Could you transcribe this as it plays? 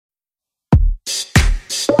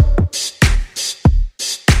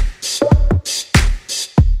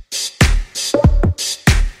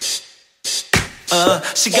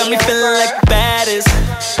She got me feeling like the baddest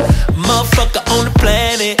motherfucker on the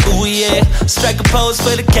planet. Ooh yeah, strike a pose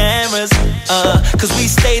for the cameras. Cause we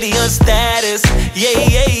stadium status. Yeah,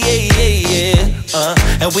 yeah, yeah, yeah,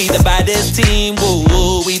 yeah. And we the baddest team. Woo,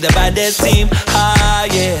 woo, we the baddest team. Ah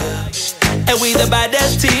yeah. And we the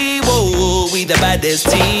baddest team, oh, we the baddest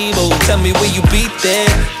team, oh. Tell me where you beat there,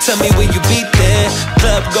 tell me where you beat there.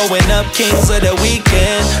 Club going up, kings of the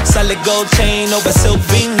weekend. Solid gold chain over silk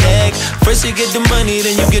V-neck. First you get the money,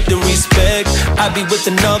 then you get the respect. I be with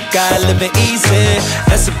the knock guy, living easy.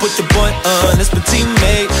 That's to put the boy on, that's my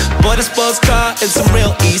teammate. Bought a sports car and some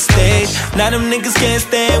real estate. Now them niggas can't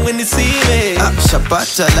stand when they see me.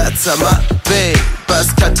 Shabata latsama, babe. Bas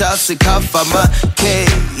katasi kafama, K.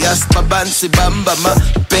 Yes, babansi bamba ma,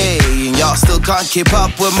 babe. Y'all still can't keep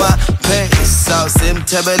up with my pace. So sim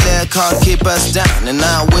tebele can't keep us down. And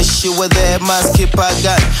I wish you were there, must keep our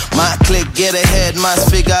gun. My click get ahead, must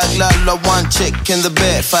figure out love. One chick in the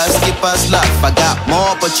bed, 5 skip us love. I got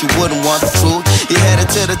more, but you wouldn't want the truth. You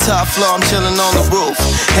headed to the top floor, I'm chilling on the roof.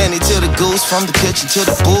 Henny to the goose, from the kitchen to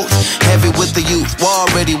the booth. Heavy with the youth, war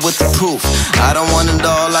ready with the proof. I don't want it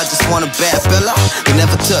all, I just want a bad fella. They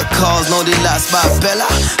never took calls, no they lost by Bella.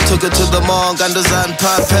 Took her to the mall, Gandazan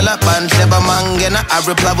Papella. Bandleba Mangena, I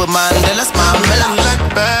reply with Mandela's Mamela. Like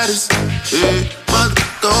the baddest, yeah.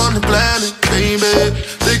 Motherfucker on the planet, baby.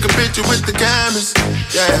 Take a picture with the cameras,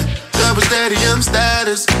 yeah. Double stadium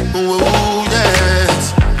status, ooh,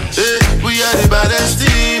 yes. Yeah, we are the baddest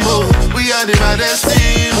team, oh. We are the baddest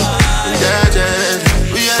team, oh. Yeah, yeah.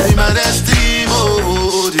 We are the baddest team, oh.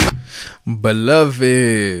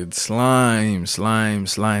 Beloved slimes.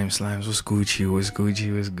 What's Gucci?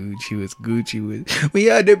 We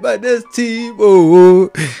are the baddest team. Oh,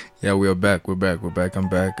 yeah, we are back. We're back. I'm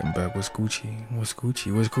back. What's Gucci,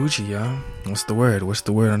 y'all? What's the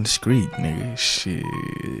word on the street, nigga? Shit.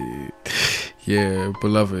 Yeah,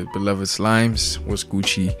 beloved slimes. What's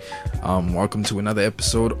Gucci? Welcome to another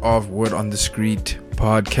episode of Word on the Street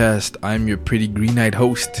podcast. I'm your pretty green-eyed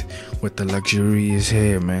host with the luxurious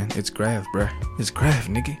hair, man. It's Grav, bruh. It's Grav,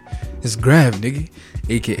 nigga.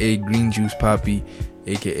 AKA Green Juice Poppy,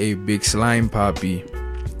 AKA Big Slime Poppy,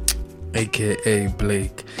 AKA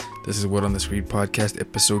Blake. This is Word on the Street podcast,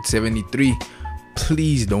 episode 73.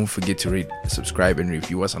 Please don't forget to rate, subscribe, and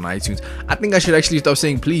review us on iTunes. I think I should actually stop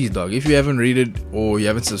saying please, dog. If you haven't rated or you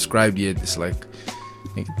haven't subscribed yet, it's like,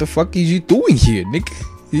 nigga, what the fuck is you doing here,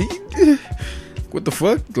 nigga? What the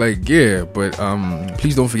fuck? Like, yeah, but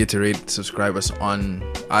please don't forget to rate, subscribe us on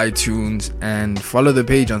iTunes, and follow the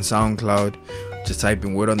page on SoundCloud. Just type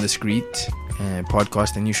in Word on the Street and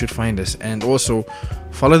podcast, and you should find us. And also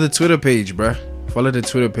follow the Twitter page, bruh. Follow the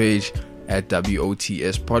Twitter page at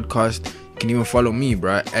WOTS Podcast. You can even follow me,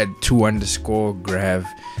 bruh, at 2_Grav.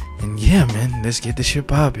 And yeah, man, let's get this shit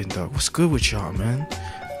popping, dog. What's good with y'all, man?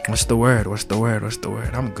 What's the word?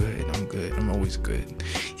 I'm good. I'm always good.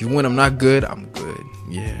 Even when I'm not good, I'm good.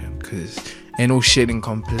 Yeah, because ain't no shit in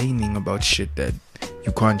complaining about shit that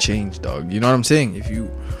you can't change, dog. You know what I'm saying? If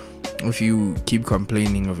you keep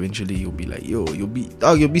complaining, eventually you'll be like, yo, you'll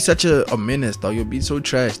be such a menace, dog. You'll be so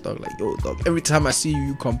trash, dog. Like, yo, dog, every time I see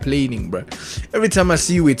you complaining, bro. Every time I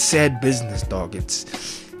see you, it's sad business, dog. It's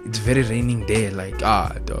very raining day. Like,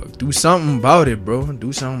 dog, do something about it, bro.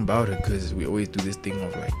 Do something about it, because we always do this thing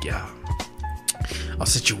of like, yeah, our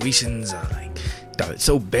situations are like, dog, it's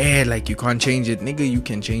so bad, like you can't change it. Nigga, you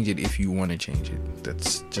can change it if you want to change it.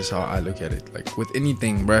 That's just how I look at it. Like with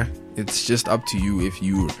anything, bruh, it's just up to you if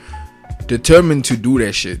you're determined to do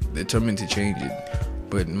that shit, determined to change it.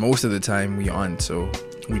 But most of the time we aren't, so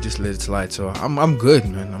we just let it slide. So I'm good,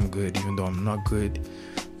 man. I'm good, even though I'm not good.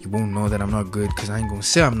 You won't know that I'm not good, because I ain't gonna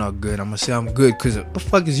say I'm not good. I'm gonna say I'm good, because what the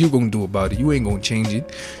fuck is you gonna do about it? You ain't gonna change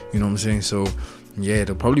it. You know what I'm saying? So yeah,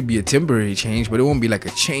 it'll probably be a temporary change, but it won't be like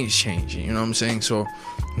a change. You know what I'm saying? So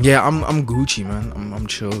yeah, I'm Gucci, man. I'm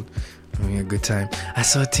chilled. I'm having a good time. I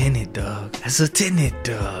saw Tenet, dog. I saw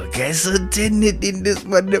Tenet in this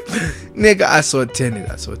mother. Nigga, I saw Tenet.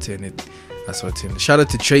 Shout out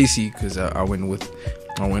to Tracy, because I went with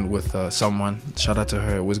someone. Shout out to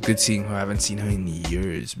her. It was good seeing her. I haven't seen her in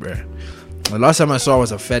years, bruh. The last time I saw her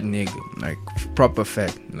was a fat nigga, like proper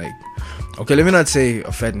fat. Like, okay, let me not say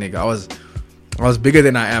a fat nigga. I was bigger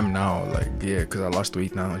than I am now. Like, yeah, because I lost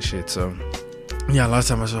weight now and shit. So yeah, last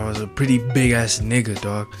time I saw her was a pretty big ass nigga,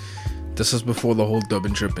 dog. This was before the whole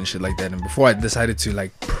dubbing trip and shit like that, and before I decided to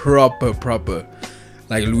like proper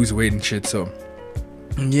like lose weight and shit. So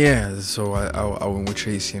yeah, so I went with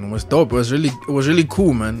Tracy, and it was dope. It was really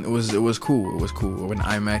cool, man. It was cool. We went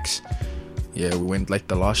IMAX. Yeah, we went like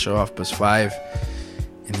the last show off +5,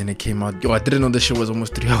 and then it came out. Yo, I didn't know this shit was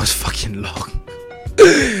almost 3 hours fucking long.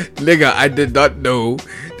 Nigga, I did not know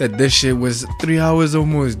that this shit was 3 hours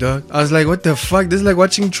almost, dog. I was like, what the fuck? This is like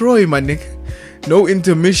watching Troy, my nigga. No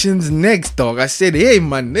intermissions next, dog. I said, hey,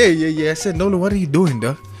 man. Yeah. I said, Nolan, what are you doing,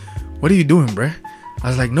 dog? What are you doing, bruh? I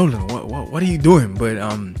was like, Nolan, what are you doing? But,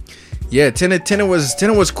 yeah, Tenet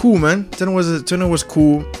was cool, man. Tenet was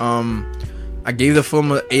cool. I gave the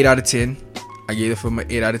film an 8 out of 10.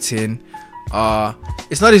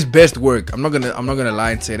 It's not his best work. I'm not gonna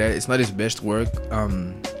lie and say that it's not his best work.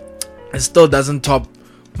 It still doesn't top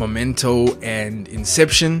Memento and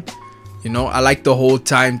Inception. You know, I like the whole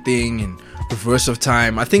time thing and reverse of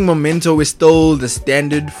time. I think Memento is still the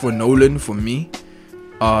standard for Nolan for me.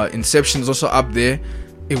 Inception is also up there.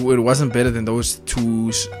 It wasn't better than those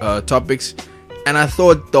two topics. And I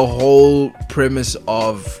thought the whole premise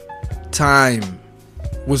of time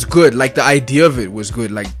was good. Like the idea of it was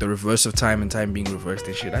good. Like the reverse of time and time being reversed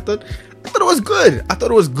and shit. I thought it was good.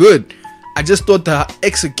 I just thought the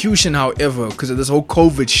execution, however, because of this whole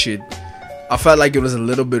COVID shit, I felt like it was a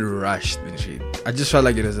little bit rushed and shit. I just felt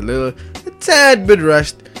like it was a tad bit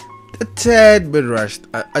rushed. It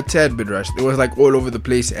was like all over the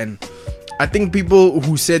place, and I think people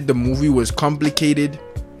who said the movie was complicated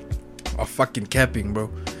are fucking capping, bro.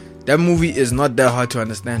 That movie is not that hard to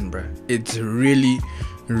understand, bro. It's really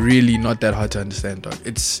not that hard to understand, dog.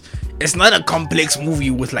 It's not a complex movie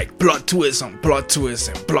with like plot twists and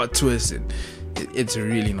it's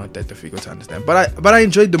really not that difficult to understand. But I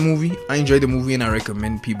enjoyed the movie. And I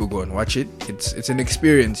recommend people go and watch it. It's an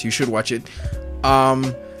experience. You should watch it.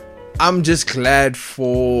 I'm just glad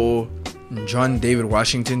for John David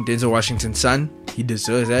Washington, Denzel Washington's son. He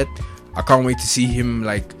deserves that. I can't wait to see him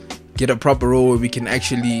like get a proper role where we can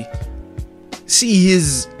actually see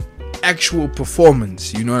his actual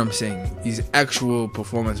performance. You know what I'm saying? His actual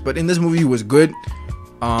performance. But in this movie he was good.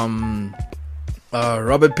 Robert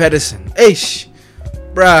Pattinson.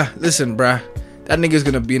 Listen, bruh. That nigga's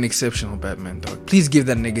gonna be an exceptional Batman, dog. Please give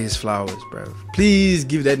that nigga his flowers, bruh. Please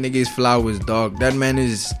give that nigga his flowers, dog. That man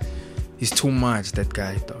is... He's too much, that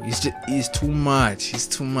guy, dog. He's too much. He's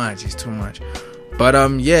too much. But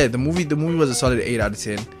yeah, the movie was a solid 8 out of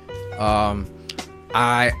 10.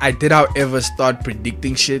 I did, however, start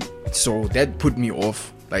predicting shit, so that put me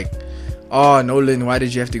off. Like, oh, Nolan, why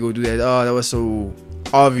did you have to go do that? Oh, that was so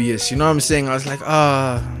obvious. You know what I'm saying? I was like,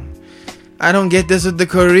 I don't get this with the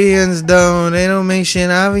Koreans, though. They don't make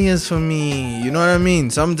shit obvious for me. You know what I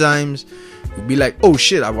mean? Sometimes you'll be like, oh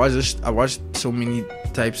shit, I watched so many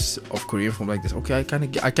types of Korean film like this. Okay, I kind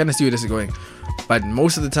of see where this is going. But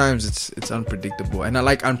most of the times it's unpredictable, and I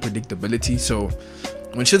like unpredictability. So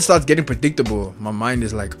when shit starts getting predictable, my mind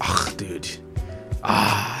is like, dude,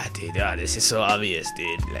 this is so obvious,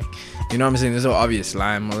 dude. Like, you know what I'm saying? It's so obvious,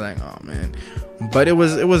 slime. I was like, oh man. But it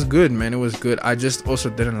was good, man. It was good. I just also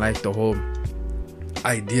didn't like the whole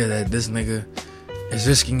idea that this nigga is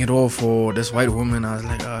risking it all for this white woman. I was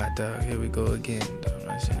like, dog, here we go again. Dog.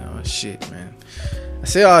 I said, oh shit, man.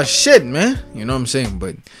 You know what I'm saying?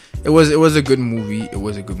 But it was a good movie.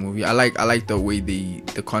 I like the way the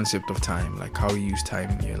concept of time, like how he used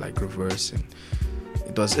time here, like reverse, and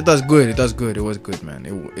it does good. It was good, man.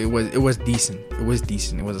 It was decent. It was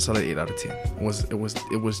a solid 8 out of 10. It was.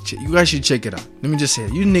 You guys should check it out. Let me just say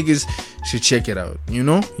it. You niggas should check it out. You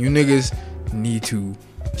know, you niggas need to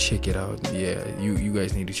check it out. Yeah, you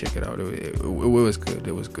guys need to check it out.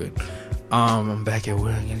 It was good. I'm back at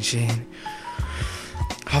work and shit.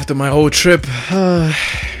 After my whole trip,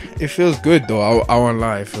 it feels good though. I won't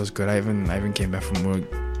lie, it feels good. I even came back from work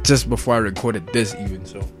just before I recorded this, even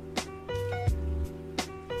so.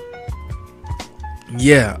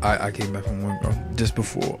 Yeah, I came back from work, bro, just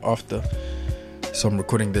before, after. So I'm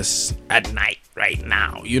recording this at night right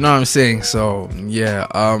now. You know what I'm saying? So yeah.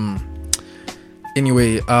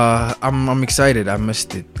 Anyway, I'm excited. I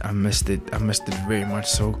missed it very much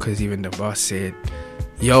so, because even the boss said,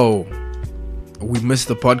 yo, we missed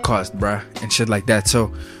the podcast, bruh, and shit like that.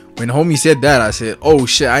 So when homie said that, I said, oh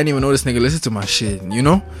shit, I didn't even know this nigga listened to my shit, you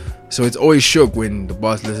know? So it's always shook when the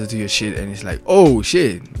boss listens to your shit and it's like, oh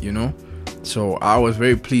shit, you know? So I was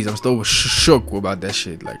very pleased. I'm still shook about that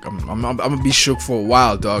shit. Like I'm gonna be shook for a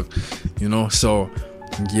while, dog, you know? So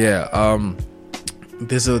yeah,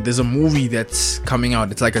 there's a movie that's coming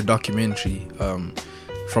out. It's like a documentary from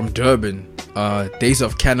Durban, Days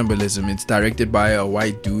of Cannibalism. It's directed by a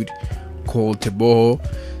white dude called Teboho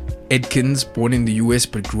Edkins, born in the US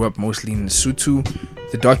but grew up mostly in Lesotho.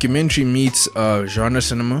 The documentary meets genre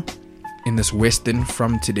cinema in this western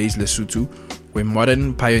from today's Lesotho, where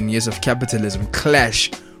modern pioneers of capitalism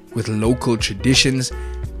clash with local traditions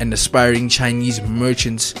and aspiring Chinese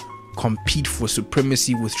merchants compete for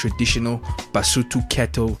supremacy with traditional Basotho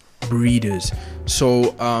cattle breeders.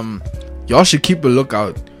 So y'all should keep a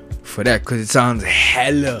lookout for that, because it sounds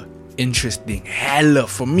hella interesting.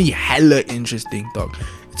 For me, hella interesting, dog.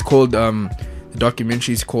 It's called the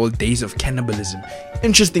documentary is called Days of Cannibalism.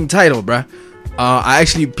 Interesting title, bruh. I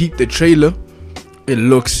actually peeped the trailer. It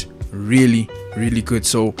looks really, really good.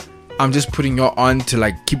 So I'm just putting y'all on to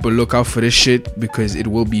like keep a lookout for this shit, because it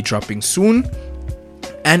will be dropping soon.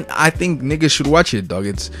 And I think niggas should watch it, dog.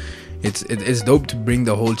 It's dope to bring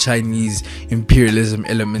the whole Chinese imperialism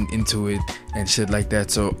element into it and shit like that.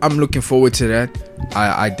 So I'm looking forward to that.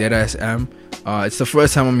 I deadass am. It's the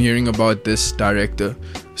first time I'm hearing about this director,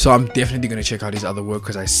 so I'm definitely gonna check out his other work,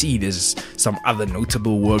 because I see there's some other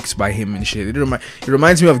notable works by him and shit. It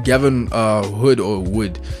reminds me of Gavin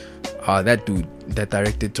Wood, that dude that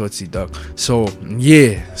directed Tootsie, dog. So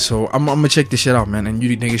yeah, so I'm gonna check this shit out, man, and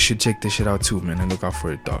you niggas should check this shit out too, man, and look out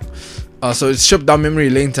for it, dog. So it's Trip Down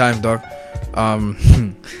Memory Lane time, dog.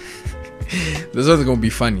 This one's gonna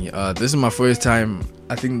be funny. This is my first time.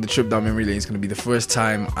 I think the Trip Down Memory Lane is gonna be the first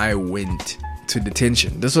time I went to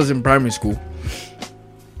detention. This was in primary school.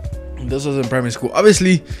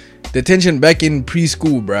 Obviously, detention back in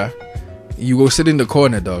preschool, bruh. You go sit in the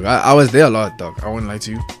corner, dog. I was there a lot, dog. I won't lie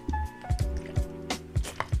to you.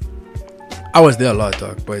 I was there a lot,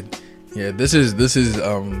 dog. But yeah, this is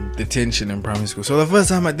detention in primary school. So the first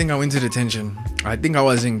time I think I went to detention, I think I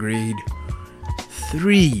was in grade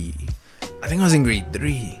 3. Was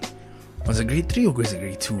it grade 3 or was it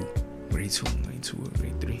grade 2? Grade 2 or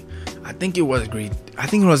grade 3? I think it was grade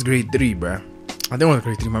 3, bruh. I think it was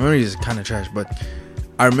grade 3. My memory is kind of trash, but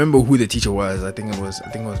I remember who the teacher was. I think it was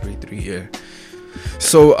grade 3, yeah.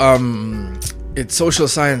 So it's social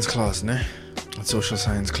science class, ne? It's social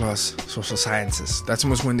sciences. That's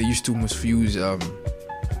almost when they used to fuse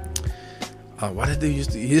what did they use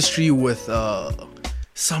to history with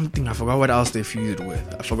something. I forgot what else they fused it with.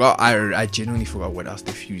 I genuinely forgot what else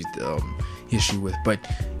they fused history with. But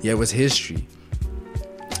yeah, it was history,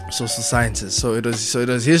 social sciences. So it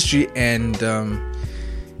was history, and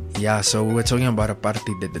yeah. So we were talking about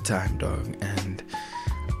apartheid at the time, dog. And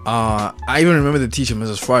I even remember the teacher,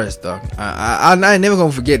 Mrs. Forrest, dog. I never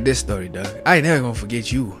gonna forget this story, dog. I ain't never gonna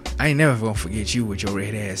forget you. With your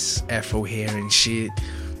red ass afro hair and shit.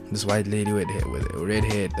 This white lady with red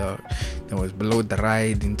hair, dog, that was below the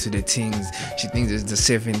ride into the things. She thinks it's the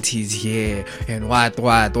 70s here, and what.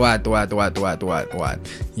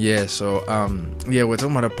 Yeah, so yeah, we're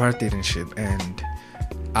talking about apartheid and shit, and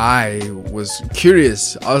I was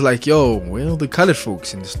curious. I was like, yo, where are the colored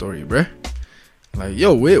folks in the story, bruh? Like,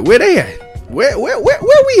 yo, where they at? Where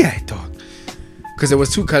we at, dog? Because there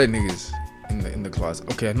was 2 colored niggas in the class.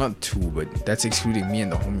 Okay, not 2, but that's excluding me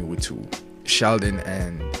and the homie with 2. Sheldon,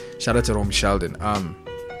 and shout out to Romy Sheldon, and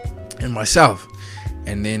myself.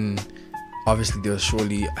 And then obviously there was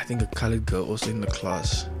surely, I think, a colored girl also in the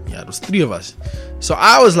class. Yeah, there was 3 of us. So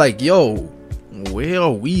I was like, yo, where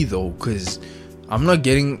are we though? Because I'm not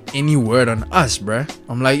getting any word on us, bruh.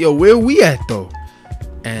 I'm like, yo, where we at though?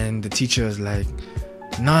 And the teacher was like,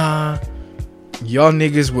 nah, y'all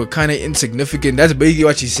niggas were kind of insignificant. That's basically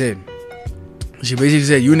what she said. She basically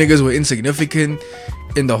said, you niggas were insignificant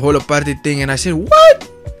in the whole apartheid thing. And I said,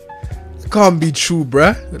 what? It can't be true,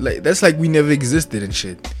 bruh. Like, that's like we never existed and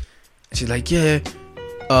shit. And she's like, yeah,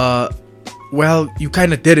 well, you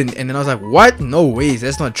kind of didn't. And then I was like, what? No ways,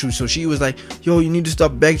 that's not true. So she was like, yo, you need to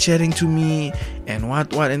stop back chatting to me and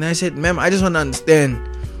what. And I said, ma'am, I just want to understand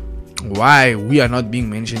why we are not being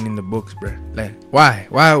mentioned in the books, bruh. Like, why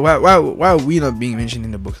are we not being mentioned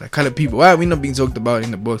in the books? Like, colored people, why are we not being talked about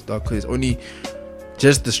in the books, dog? Because it's only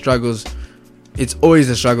just the struggles. It's always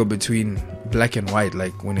a struggle between black and white.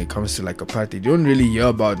 Like, when it comes to like apartheid, you don't really hear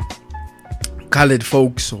about colored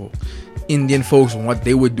folks or Indian folks and what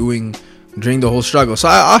they were doing during the whole struggle. So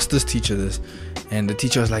I asked this teacher this, and the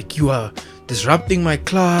teacher was like, you are disrupting my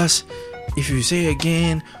class if you say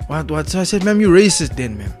again what. So I said, ma'am, you racist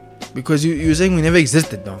then, ma'am, because you're saying we never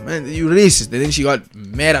existed, though, man. You racist. And then she got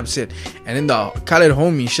mad upset, and then the colored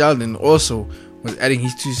homie Sheldon also was adding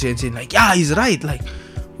his 2 cents, saying like, yeah, he's right. Like,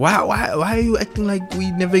 why are you acting like we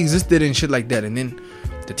never existed and shit like that? And then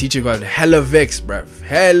the teacher got hella vexed,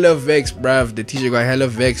 bruv. The teacher got hella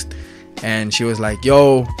vexed, and she was like,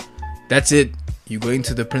 yo, that's it. You go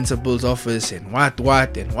into the principal's office and what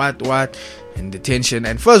in detention.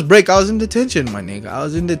 And first break, I was in detention, my nigga. I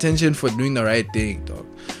was in detention for doing the right thing, dog.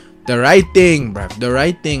 The right thing, bruv. The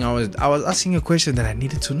right thing. I was asking a question that I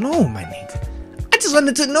needed to know, my nigga. I just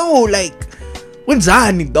wanted to know, like, when's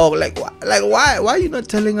Zani, dog? Like, why are you not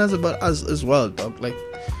telling us about us as well, dog? Like,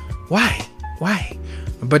 why?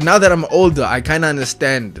 But now that I'm older, I kind of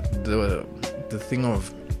understand the thing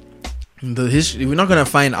of the history. We're not gonna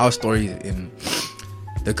find our stories in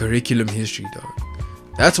the curriculum history, dog.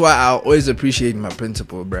 That's why I always appreciate my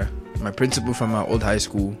principal, bruh. My principal from my old high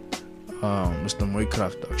school, Mr.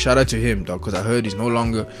 Moycraft, dog. Shout out to him, dog, because I heard he's no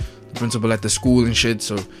longer the principal at the school and shit.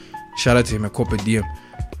 So shout out to him at Corporate DM.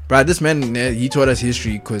 Bruh, this man, he taught us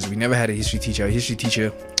history because we never had a history teacher. Our history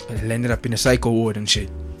teacher ended up in a psycho ward and shit.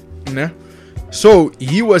 You know? So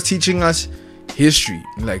he was teaching us history.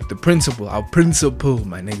 Like the principal, our principal,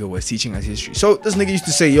 my nigga, was teaching us history. So this nigga used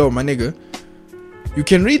to say, yo, my nigga, you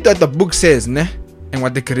can read what the book says, nah, and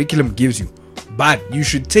what the curriculum gives you, but you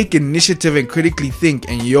should take initiative and critically think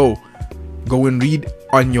and go and read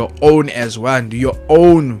on your own as well and do your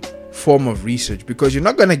own form of research, because you're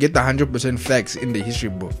not gonna get the 100% facts in the history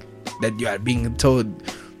book that you are being told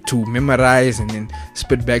to memorize and then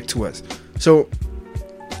spit back to us. So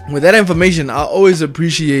with that information, I always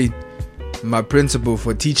appreciate my principal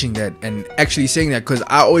for teaching that and actually saying that, because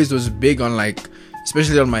I always was big on, like,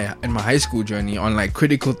 especially in my high school journey, on like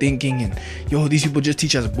critical thinking and these people just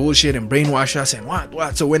teach us bullshit and brainwash us and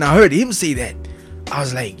what. So when I heard him say that, I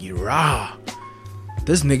was like, rah,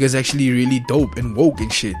 this nigga's actually really dope and woke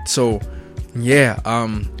and shit. So yeah,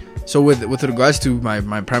 so with regards to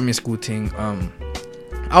my primary school thing,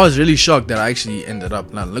 I was really shocked that I actually ended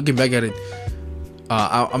up, now looking back at it,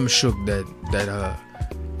 I'm shook that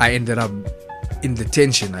I ended up in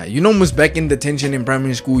detention. Most back in detention in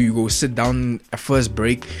primary school, you go sit down at first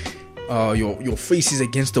break, your face is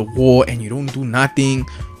against the wall and you don't do nothing,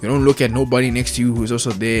 you don't look at nobody next to you who's also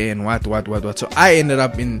there and what. So I ended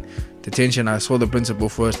up in detention. I saw the principal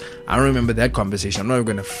first. I don't remember that conversation. I'm not even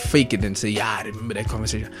gonna fake it and say, yeah, I remember that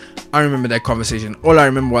conversation. I remember that conversation. All I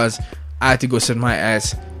remember was I had to go sit my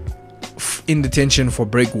ass in detention for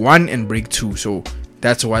break 1 and break 2. So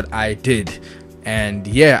that's what I did. And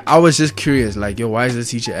yeah, I was just curious, like, why is this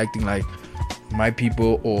teacher acting like my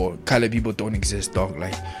people or colored people don't exist, dog?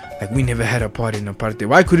 Like we never had a part in a party.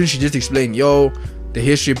 Why couldn't she just explain, the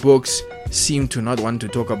history books seem to not want to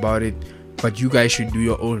talk about it, but you guys should do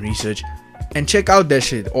your own research and check out that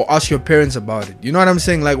shit, or ask your parents about it. You know what I'm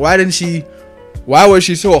saying? Like, why was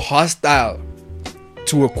she so hostile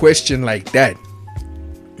to a question like that?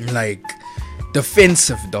 Like,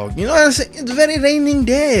 defensive, dog. You know what I'm saying? It's very raining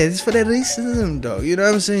there. It's for the racism, dog. You know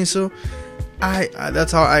what I'm saying? So I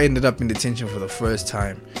that's how I ended up in detention for the first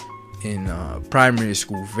time in primary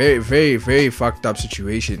school. Very, very, very fucked up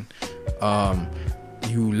situation.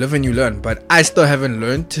 You live and you learn, but I still haven't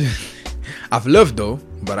learned. I've lived though,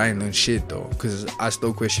 but I ain't learned shit though, because I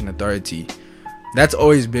still question authority. That's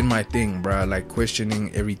always been my thing, bruh. Like,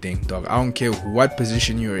 questioning everything, dog. I don't care what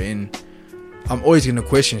position you're in, I'm always gonna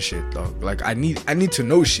question shit, dog. Like, I need to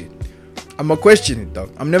know shit. I'm gonna question it,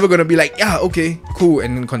 dog. I'm never gonna be like, yeah, okay, cool,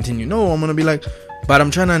 and then continue. No, I'm gonna be like, but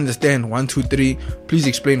I'm trying to understand 1, 2, 3. Please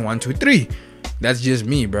explain 1, 2, 3. That's just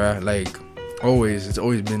me, bruh. Like, always, it's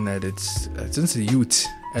always been that. It's since the youth,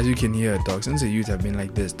 as you can hear, dog. Since the youth, I've been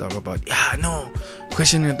like this, dog. About, yeah, no,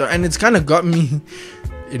 questioning it, dog. And it's kind of got me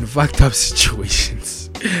in fucked up situations.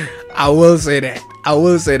 I will say that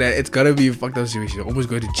it's gotta be a fucked up situation. Almost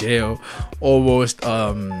go to jail, almost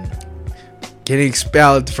getting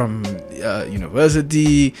expelled from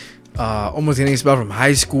university, almost getting expelled from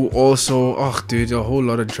high school also. Oh, dude, a whole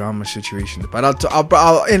lot of drama situations. But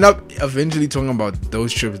I'll end up eventually talking about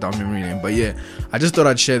those trips down memory lane. But yeah, I just thought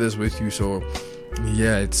I'd share this with you. So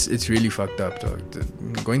yeah, it's really fucked up,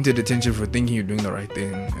 dog. Going to detention for thinking you're doing the right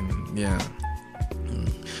thing, and yeah,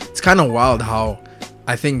 it's kind of wild how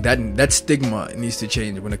I think that stigma needs to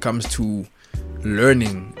change when it comes to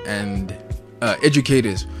learning and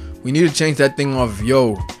educators. We need to change that thing of,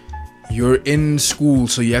 you're in school,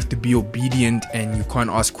 so you have to be obedient and you can't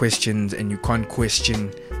ask questions and you can't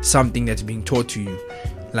question something that's being taught to you.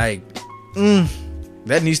 Like,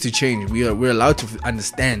 that needs to change. We're allowed to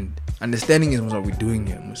understand. Understanding is what we're doing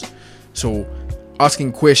here. So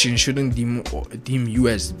asking questions shouldn't deem you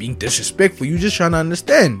as being disrespectful. You're just trying to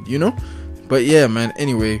understand, But yeah, man.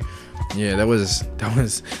 Anyway, yeah, that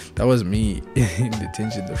was me in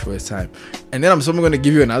detention the first time. And then I'm still gonna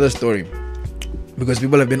give you another story, because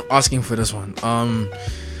people have been asking for this one.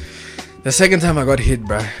 The second time I got hit,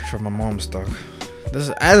 bruh, from my mom's, dog. As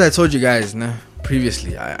I told you guys,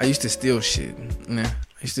 previously, I used to steal shit. I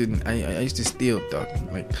used to steal, dog.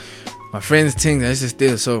 Like, my friends' things, I used to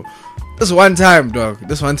steal. So this one time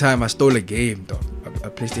I stole a game, dog. A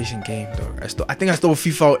PlayStation game, dog. I think I stole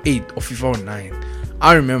FIFA 8 or FIFA 9.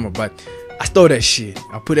 I remember, but I stole that shit.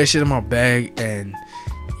 I put that shit in my bag, and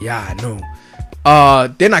yeah, I know.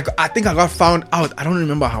 Then I think I got found out. I don't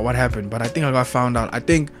remember what happened, but I think I got found out. I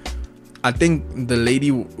think the lady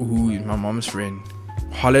who is my mom's friend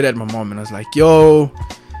hollered at my mom and was like, yo,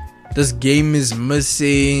 this game is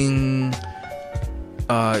missing.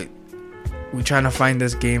 We're trying to find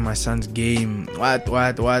this game, my son's game. What?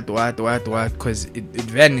 Because it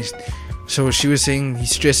vanished. So she was saying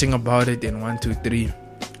he's stressing about it in 1, 2, 3.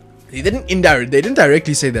 They didn't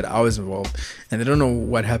directly say that I was involved, and they don't know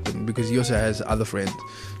what happened because he also has other friends.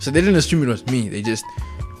 So they didn't assume it was me. They just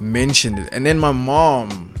mentioned it. And then my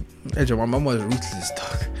mom was ruthless,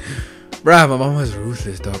 dog. Bruh, my mom was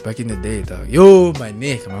ruthless, dog. Back in the day, dog. Yo, my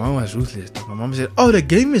neck. My mom was ruthless, dog. My mom said, "Oh, the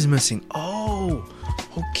game is missing." Oh,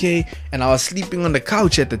 okay. And I was sleeping on the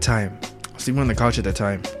couch at the time. I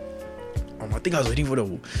think I was waiting for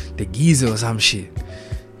the geezer or some shit.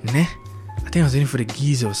 Nah? I think I was waiting for the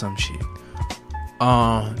geezer or some shit.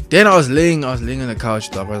 Then I was laying on the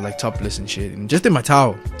couch, dog. I was like topless and shit, and just in my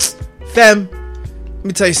towel. Fam, let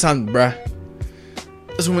me tell you something, bruh.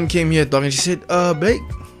 This woman came here, dog, and she said, Blake,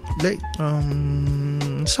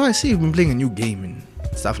 so I see you've been playing a new game and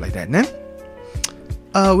stuff like that, nah?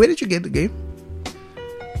 Where did you get the game?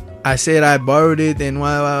 I said I borrowed it, and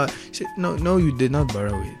why? She said, no, you did not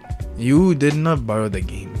borrow it. You did not borrow the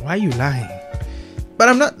game. Why are you lying? But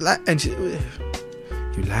I'm not lying. And she,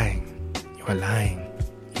 you're lying. You are lying.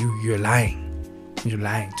 You're lying. You're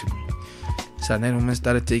lying to me. So then woman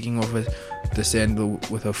started taking off the sandal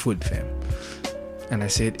with her foot, fam. And I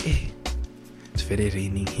said, hey, it's very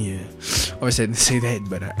raining here. Obviously I didn't say that,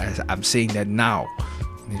 but I'm saying that now.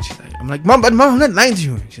 And then she's like, Mom, I'm not lying to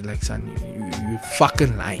you. And she's like, son, you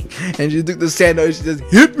fucking lying. And she took the sandal and she just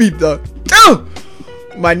hit me, dog. Oh!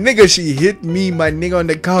 My nigga, she hit me, my nigga, on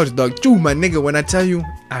the couch, dog. Choo, my nigga, when I tell you,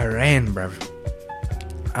 I ran, bruv.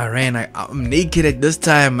 I ran. I'm naked at this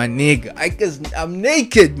time, my nigga. I'm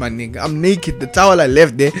naked, my nigga. I'm naked. The towel I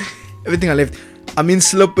left there, everything I left. I'm in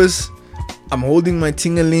slippers. I'm holding my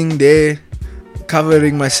tingaling there,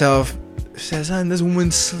 covering myself. Says, son, this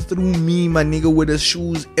woman threw me, my nigga, with her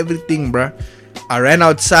shoes, everything, bruh. I ran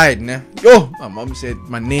outside, nah. Yo, my mom said,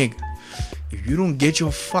 my nigga, if you don't get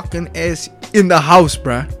your fucking ass in the house,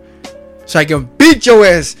 bruh, so I can beat your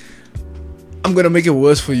ass, I'm gonna make it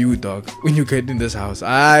worse for you, dog. When you get in this house,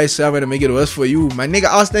 I swear I'm gonna make it worse for you, my nigga.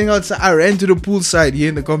 I was standing outside. I ran to the poolside here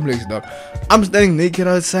in the complex, dog. I'm standing naked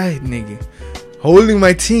outside, nigga, holding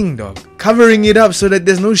my thing, dog, covering it up so that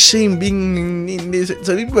there's no shame being in this,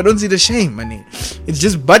 so people don't see the shame, my nigga. It's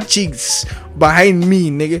just butt cheeks behind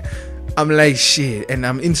me, nigga. I'm like, shit, and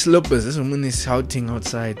I'm in slippers. This woman is shouting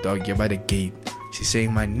outside, dog. You're by the gate. She's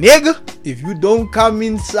saying, my nigga, if you don't come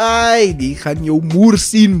inside, you can your moor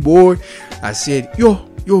scene, boy. I said, yo.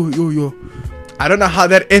 I don't know how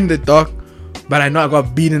that ended, dog, but I know I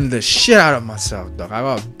got beaten the shit out of myself, dog. I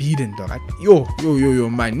got beaten, dog. Yo,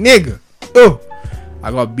 my nigga. Oh,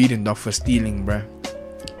 I got beaten, dog, for stealing, bruh,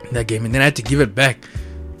 that game, and then I had to give it back.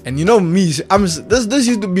 And you know me, this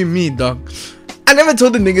used to be me, dog. I never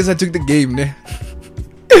told the niggas I took the game, né?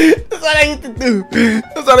 That's what I used to do.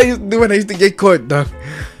 That's what I used to do when I used to get caught, dog.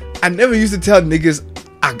 I never used to tell niggas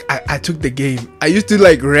I took the game. I used to,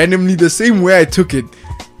 like, randomly, the same way I took it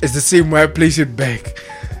is the same way I place it back.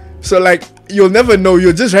 So, like, you'll never know.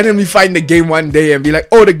 You'll just randomly find the game one day and be like,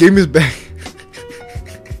 oh, the game is back.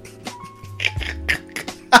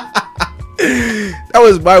 That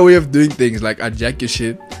was my way of doing things. Like, I jack your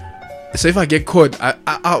shit. So if I get caught,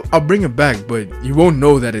 I'll bring it back, but you won't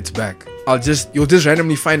know that it's back. You'll just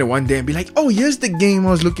randomly find it one day and be like, oh, here's the game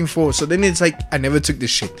I was looking for. So then it's like I never took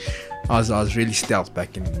this shit. I was really stealth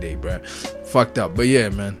back in the day, bro. Fucked up, but yeah,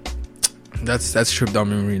 man. That's trip down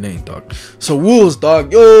memory lane, dog. So Wolves,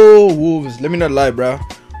 dog. Yo, Wolves. Let me not lie, bro.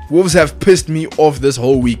 Wolves have pissed me off this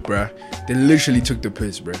whole week, bro. They literally took the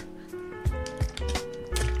piss, bro.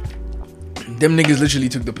 Them niggas literally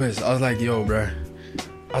took the piss. I was like, yo, bro.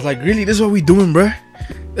 I was like, really? This is what we doing, bro?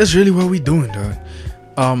 That's really what we doing,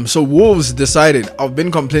 dog. So Wolves decided. I've been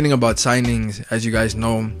complaining about signings, as you guys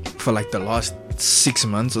know, for like the last 6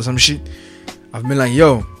 months or some shit. I've been like,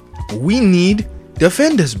 yo, we need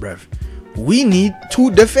defenders, bruv. We need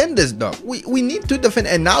 2 defenders, dog. We need 2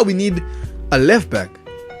 defenders, and now we need a left back.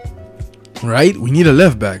 Right? We need a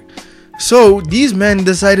left back. So these men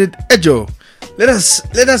decided, hey, Joe, let us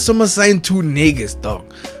someone sign 2 niggas,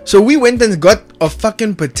 dog. So we went and got a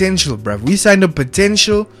fucking potential, bruv. We signed a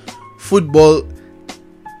potential footballer,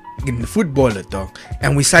 dog.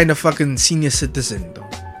 And we signed a fucking senior citizen,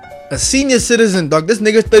 dog. A senior citizen, dog. This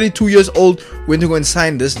nigga's 32 years old. Went to go and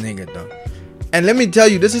sign this nigga, dog. And let me tell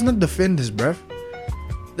you, this is not defenders, bruv.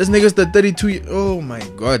 This nigga's the 32 oh my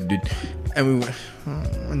god, dude. And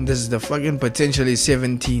this is the fucking potential is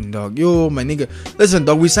 17, dog. Yo, my nigga. Listen,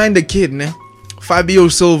 dog, we signed a kid, man. Fabio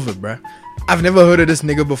Silva, bruh. I've never heard of this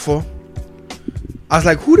nigga before. I was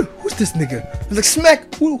like, who's this nigga? I was like,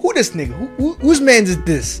 smack, who this nigga? Whose man is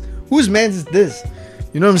this? whose man's is this?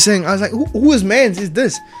 You know what I'm saying? I was like, whose man's is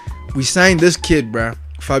this? We signed this kid, bruh,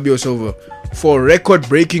 Fabio Silva, for a record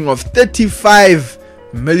breaking of 35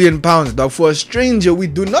 million pounds, dog, for a stranger we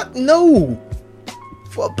do not know.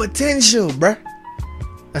 For potential, bruh.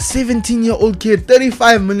 A 17-year-old kid,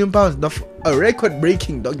 35 million pounds, dog, a record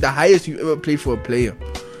breaking, dog, the highest you ever played for a player.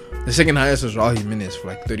 The second highest was Raul Jimenez for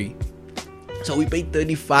like 30. So we paid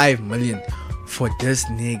 35 million for this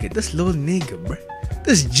nigga, this little nigga, bruh.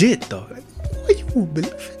 This jit, dog. Like, who are you,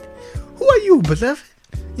 beloved? Who are you, beloved?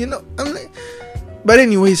 You know, I'm like. But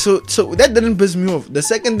anyway, so that didn't piss me off. The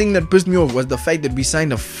second thing that pissed me off was the fact that we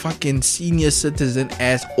signed a fucking senior citizen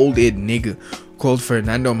ass old head nigga called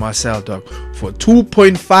Fernando Marcel, dog, for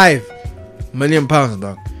 2.5 million pounds,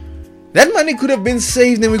 dog. That money could have been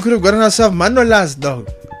saved and we could have gotten ourselves Manolas, dog.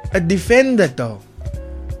 A defender, dog.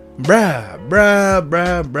 Bruh.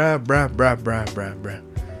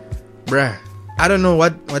 I don't know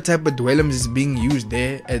what type of dwellings is being used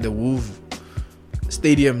there at the Wolves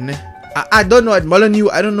Stadium, ne? I don't know at Molineux.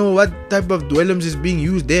 I don't know what type of dwellings is being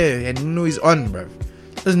used there, and you know he's on, bruv.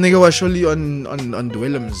 This nigga was surely on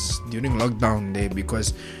dwellings during lockdown there,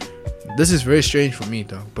 because this is very strange for me,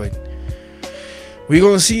 dog. But we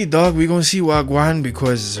gonna see, dog. We gonna see Wagwan,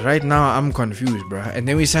 because right now I'm confused, bruh. And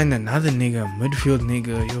then we signed another nigga, midfield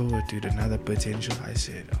nigga. Yo, dude, another potential. I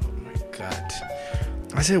said, oh my god.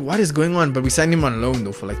 I said, what is going on? But we signed him on loan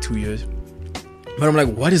though for like 2 years. But I'm like,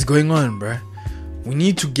 what is going on, bruh? We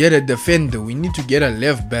need to get a defender. We need to get a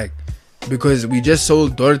left back, because we just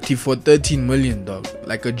sold Doherty for 13 million, dog.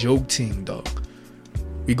 Like a joke thing, dog.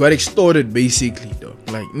 We got extorted basically, dog.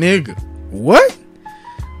 Like, nigga, what?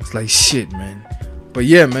 It's like shit, man. But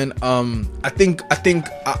yeah, man. I think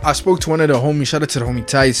I spoke to one of the homies. Shout out to the homie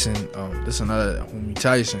Tyson. This is another homie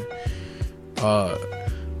Tyson.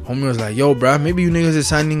 Homie was like, yo, bruh, maybe you niggas are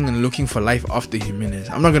signing and looking for life after Jimenez.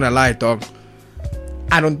 I'm not gonna lie, dog.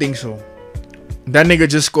 I don't think so. That nigga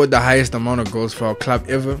just scored the highest amount of goals for our club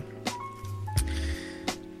ever.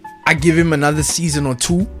 I give him another season or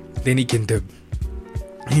two, then he can dip.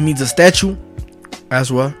 He needs a statue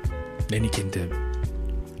as well, then he can dip.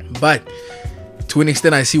 But to an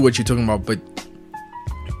extent, I see what you're talking about. But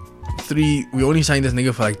we only signed this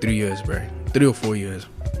nigga for like 3 years, bro. 3 or 4 years.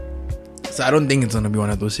 So I don't think it's gonna be one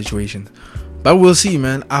of those situations. But we'll see,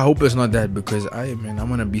 man. I hope it's not that, because I'm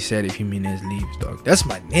gonna be sad if Jimenez leaves, dog. That's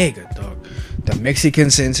my nigga, dog. The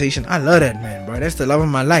Mexican sensation. I love that man, bro. That's the love of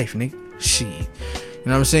my life, nigga. Shit. You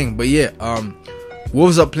know what I'm saying? But yeah,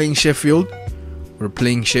 Wolves are playing Sheffield. We're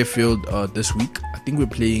playing Sheffield this week. I think we're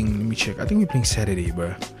playing, let me check. I think we're playing Saturday,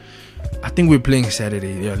 bro. I think we're playing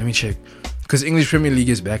Saturday. Yeah, let me check. Because English Premier League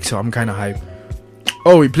is back, so I'm kind of hyped.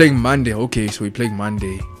 Oh, we're playing Monday. Okay, so we're playing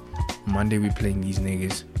Monday. Monday we're playing these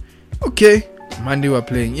niggas. Okay, Monday we're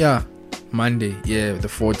playing, yeah, Monday, yeah, the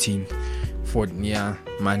 14th, yeah,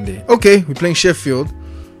 Monday. Okay, we're playing Sheffield,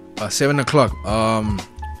 7 o'clock.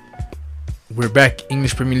 We're back.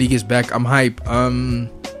 English Premier League is back. I'm hype.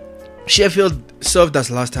 Sheffield served us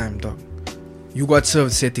last time, dog. You got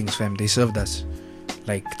served settings, fam. They served us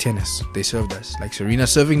like tennis. They served us like Serena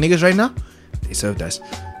serving niggas right now. They served us.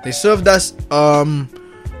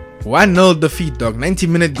 1-0 defeat, dog.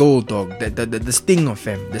 90-minute goal, dog. The stinger,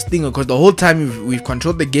 fam. The stinger, because the whole time we've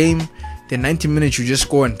controlled the game. Then 90 minutes you just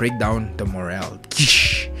score and break down the morale.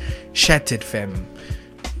 Shattered, fam.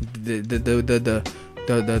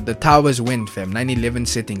 The towers went, fam. 9/11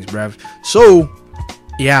 settings, bruv. So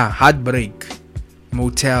yeah, heartbreak.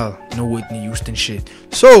 Motel, no Whitney Houston shit.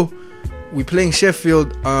 So we playing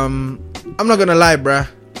Sheffield. I'm not gonna lie, bruh.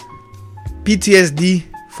 PTSD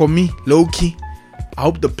for me, low key. I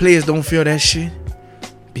hope the players don't feel that shit,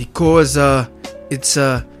 because it's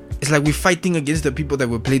like we're fighting against the people that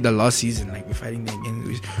we played the last season. Like we're fighting them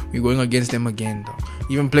again. We're going against them again, though.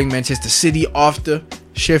 Even playing Manchester City after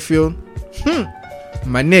Sheffield.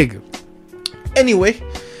 My nigga. Anyway,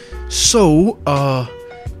 so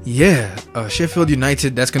Sheffield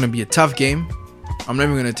United. That's gonna be a tough game. I'm not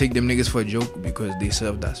even gonna take them niggas for a joke, because they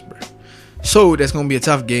served us, bro. So that's gonna be a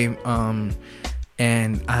tough game.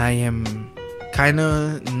 And I am kind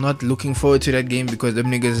of not looking forward to that game, because them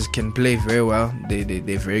niggas can play very well. They're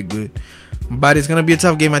very good, but it's gonna be a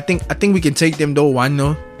tough game. I think we can take them though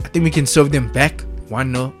 1-0. I think we can serve them back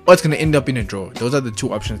 1-0, or it's gonna end up in a draw. Those are the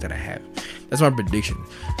two options that I have. That's my prediction.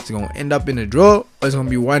 It's gonna end up in a draw, or it's gonna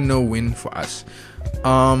be 1-0 win for us.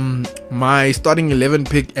 My starting 11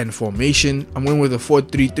 pick and formation, I'm going with a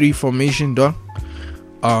 4-3-3 formation, dog.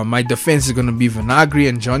 My defense is gonna be Vinagre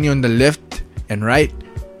and Johnny on the left and right.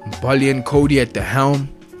 Bali and Cody at the helm.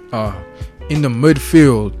 In the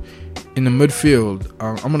midfield,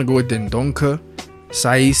 I'm gonna go with Dendonka,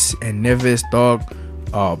 Saiz, and Neves, dog.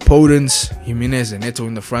 Podence, Jimenez, and Neto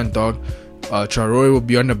in the front, dog. Traore will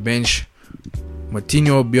be on the bench.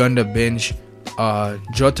 Martinho will be on the bench.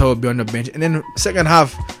 Jota will be on the bench. And then second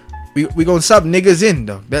half, we gonna sub niggas in,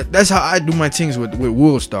 dog. That's how I do my things with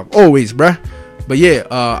Wolves, dog. Always, bruh. But yeah,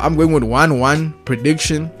 I'm going with 1-1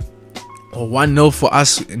 prediction, or 1-0 for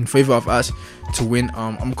us, in favor of us to win.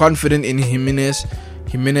 I'm confident in Jimenez.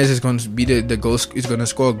 Jimenez is going to be the goal. Is going to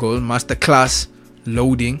score a goal. Masterclass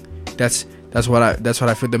loading. That's what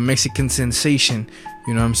I feel. The Mexican sensation.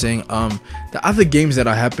 You know what I'm saying? The other games that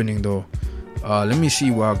are happening though. Let me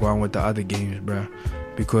see where I go on with the other games, bro.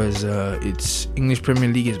 Because it's English Premier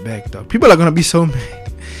League is back, dog. People are gonna be so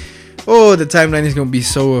mad. Oh, the timeline is gonna be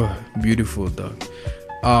so beautiful, dog.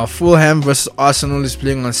 Fulham versus Arsenal is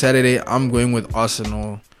playing on Saturday. I'm going with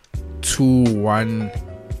Arsenal 2-1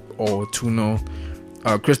 or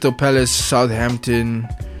 2-0. Crystal Palace, Southampton.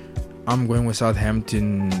 I'm going with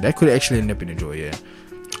Southampton. That could actually end up in a draw, yeah.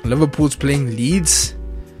 Liverpool's playing Leeds.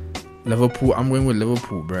 Liverpool. I'm going with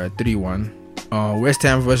Liverpool, bro. 3-1. West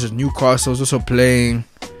Ham versus Newcastle is also playing.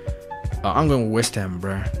 I'm going with West Ham,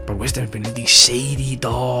 bro. But West Ham's been looking shady,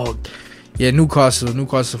 dog. Yeah,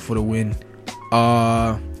 Newcastle for the win.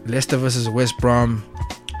 Leicester versus West Brom.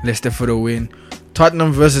 Leicester for the win.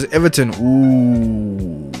 Tottenham versus Everton.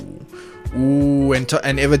 Ooh,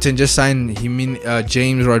 and Everton just signed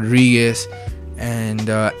James Rodriguez and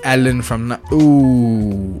Allen from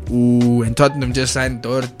and Tottenham just signed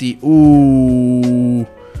Doherty.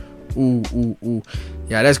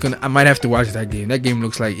 Yeah, that's gonna. I might have to watch that game. That game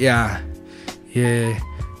looks like yeah.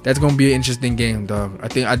 That's gonna be an interesting game, dog. I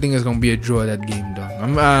think it's gonna be a draw, that game, dog.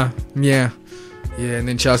 Yeah. And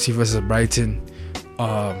then Chelsea versus Brighton.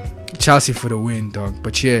 Chelsea for the win, dog.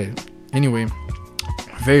 But yeah, anyway,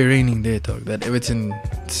 very raining there, dog. That Everton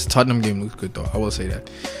Tottenham game looks good, dog. I will say that.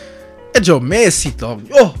 Joe Messi, dog.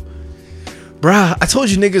 Yo, bruh, I told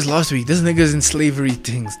you niggas last week. This nigga's in slavery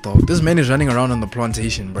things, dog. This man is running around on the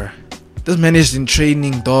plantation, bruh. This man is in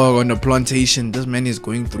training, dog, on the plantation. This man is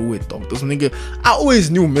going through it, dog. This nigga, I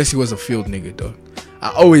always knew Messi was a field nigga, dog.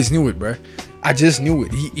 I always knew it, bruh. I just knew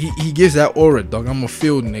it. He gives that aura, dog. I'm a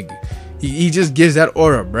field nigga. He just gives that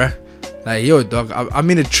aura, bruh. Like, yo, dog, I'm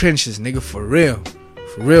in the trenches, nigga, for real.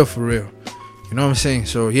 For real. You know what I'm saying?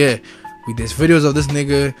 So, yeah, with these videos of this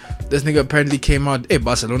nigga apparently came out. Hey,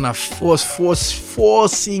 Barcelona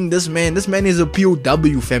forcing this man. This man is a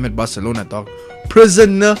POW, fam, at Barcelona, dog.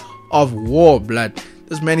 Prisoner of war, blood.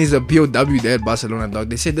 This man is a POW there at Barcelona, dog.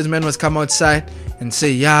 They said this man must come outside and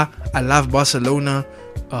say, yeah, I love Barcelona.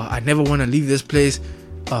 I never want to leave this place.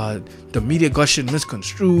 The media got shit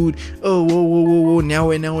misconstrued. Oh, whoa.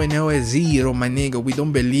 Now, zero, my nigga. We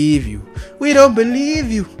don't believe you.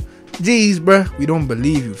 Jeez, bruh. We don't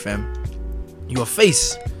believe you, fam. Your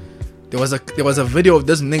face. There was a video of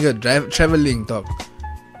this nigga traveling, dog.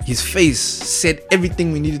 His face said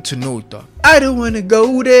everything we needed to know, dog. I don't want to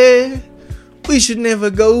go there. We should never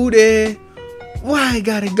go there. Why I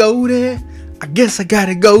gotta go there? I guess I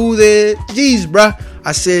gotta go there. Jeez, bruh.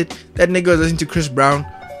 I said that nigga was listening to Chris Brown.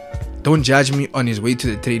 Don't judge me on his way to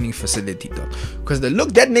the training facility, dog. Because the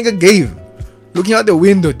look that nigga gave, looking out the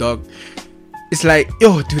window, dog, it's like,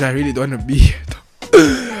 yo, dude, I really don't want to be here, dog.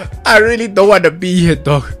 I really don't want to be here,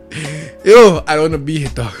 dog. Yo, I don't want to be here,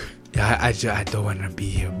 dog. Yeah, I don't want to be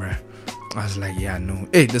here, bruh. I was like, yeah, no.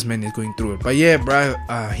 Hey, this man is going through it. But yeah,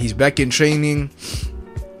 bruh, he's back in training.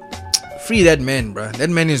 Free that man, bruh. That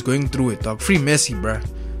man is going through it, dog. Free Messi, bruh.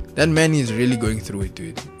 That man is really going through it,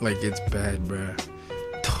 dude. Like, it's bad, bruh.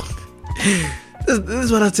 This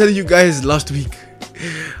is what I tell you guys last week.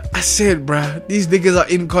 I said, bruh, these niggas are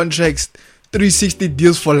in contracts, 360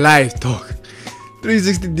 deals for life, dog.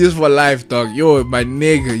 360 deals for life, dog. Yo, my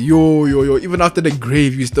nigga, yo. Even after the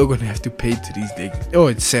grave, you're still gonna have to pay to these niggas. Yo,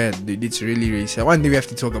 it's sad, dude. It's really, really sad. One day we have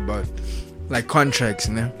to talk about like contracts,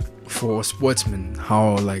 you know, for sportsmen.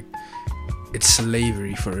 How like it's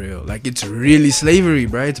slavery for real. Like it's really slavery,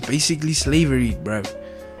 bruh. It's basically slavery, bruh.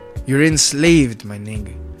 You're enslaved, my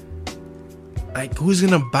nigga. Like, who's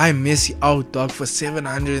gonna buy Messi out, dog, for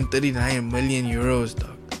 739 million euros,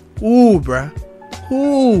 dog? Who, bruh?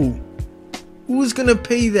 Who's gonna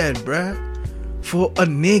pay that, bruh? For a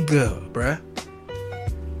nigga, bruh?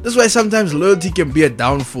 That's why sometimes loyalty can be a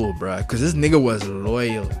downfall, bruh. Because this nigga was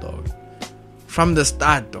loyal, dog. From the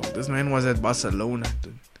start, dog. This man was at Barcelona,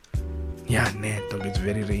 dude. Yeah, nah, dog. It's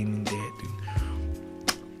very raining there, dude.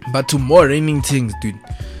 But to more raining things, dude.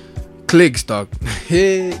 Clicks, dog.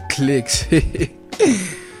 Hey, Clicks.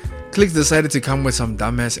 Clicks decided to come with some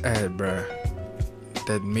dumbass ad, bruh,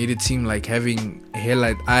 that made it seem like having hair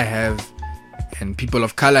like I have and people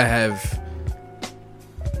of color have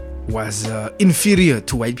was inferior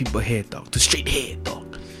to white people hair, dog. To straight hair, dog.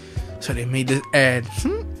 So they made this ad.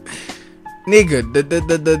 Nigga,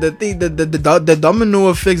 the domino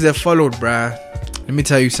effects that followed, bruh. Let me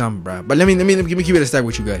tell you something, bruh. But let me keep it a stack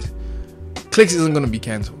with you guys. Clicks isn't gonna be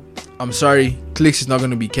cancelled. I'm sorry, Clicks is not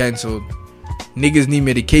gonna be cancelled. Niggas need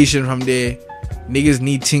medication from there. Niggas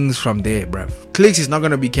need things from there, bruh. Clicks is not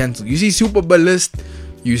gonna be cancelled. You see Super Ballist,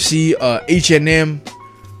 you see H&M,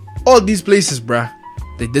 all these places, bruh.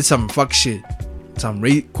 They did some fuck shit, some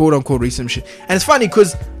quote unquote racist shit. And it's funny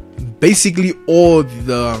because basically all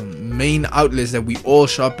the main outlets that we all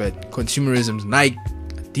shop at, consumerism's Nike,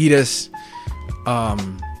 Adidas,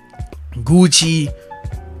 Gucci,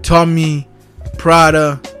 Tommy,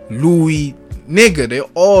 Prada, Louis, nigga, they're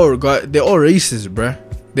all racist, bruh.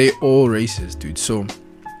 They all racist, dude. So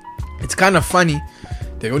it's kind of funny.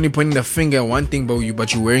 They're only pointing the finger at one thing, but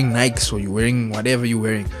you're wearing Nikes or you're wearing whatever you're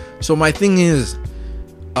wearing. So my thing is,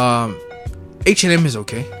 H&M is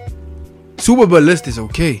okay. Super Ballist is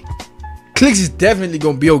okay. Clicks is definitely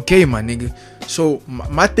gonna be okay, my nigga. So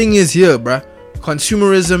my thing is here, bruh.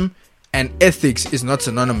 Consumerism and ethics is not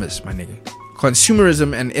synonymous, my nigga.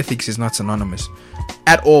 Consumerism and ethics is not synonymous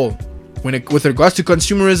at all. With regards to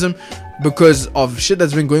consumerism, because of shit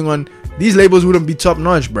that's been going on, these labels wouldn't be top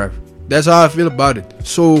notch, bruv. That's how I feel about it.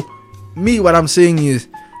 So me, what I'm saying is,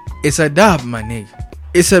 it's a dab, my nigga.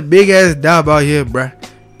 It's a big ass dab out here, bruh.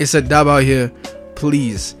 It's a dab out here.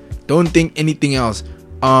 Please don't think anything else.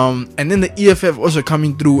 And then the EFF also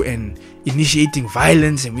coming through and initiating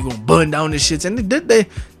violence, and we gonna burn down the shits. And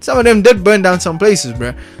some of them did burn down some places,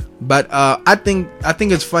 bruh. But I think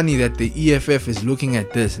it's funny that the EFF is looking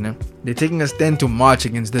at this, you know? They're taking a stand to march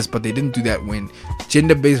against this, but they didn't do that when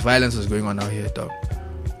gender-based violence was going on out here, dog.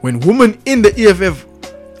 When women in the EFF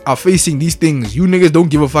are facing these things, you niggas don't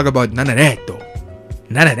give a fuck about none of that, though.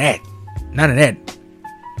 None of that.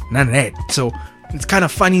 So it's kind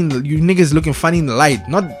of funny. You niggas looking funny in the light.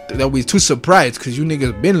 Not that we're too surprised, because you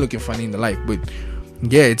niggas been looking funny in the light. But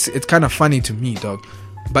yeah, it's kind of funny to me, dog.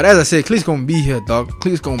 But as I said, Clicks gonna be here, dog.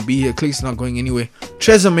 Clicks gonna be here. Clicks not going anywhere.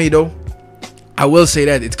 Tresemme, though, I will say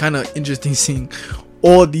that it's kind of interesting seeing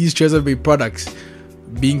all these Tresemme products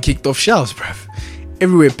being kicked off shelves, bruv.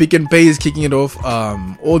 Everywhere, Pick and Pay is kicking it off.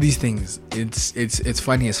 All these things. It's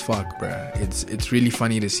funny as fuck, bruh. It's really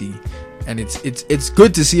funny to see, and it's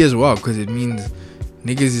good to see as well, because it means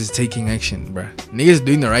niggas is taking action, bruh. Niggas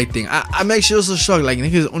doing the right thing. I'm actually also shocked, like,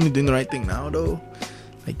 niggas only doing the right thing now, though.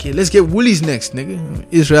 Like, yeah, let's get Woolies next, nigga.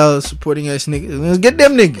 Israel supporting us, nigga. Let's get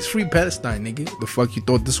them niggas. Free Palestine, nigga. The fuck you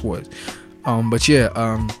thought this was? But yeah,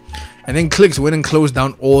 and then Clicks went and closed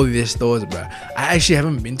down all their stores, bro. I actually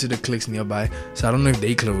haven't been to the Clicks nearby, so I don't know if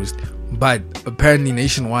they closed. But apparently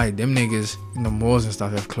nationwide, them niggas in the malls and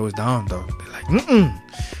stuff have closed down, though. They're like,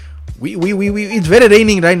 we it's very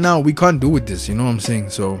raining right now. We can't do with this, you know what I'm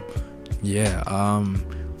saying? So yeah.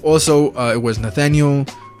 Also, it was Nathaniel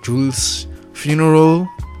Jules' funeral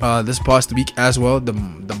this past week as well. The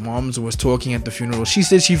moms was talking at the funeral. She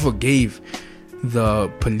said she forgave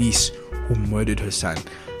the police who murdered her son.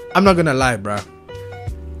 I'm not gonna lie, bruh.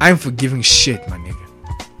 I'm forgiving shit, my nigga.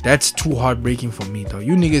 That's too heartbreaking for me, though.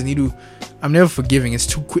 You niggas need to. I'm never forgiving. It's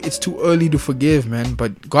too early to forgive, man.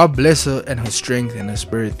 But God bless her and her strength and her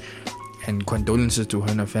spirit, and condolences to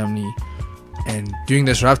her and her family, and during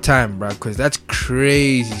this rough time, bruh. Because that's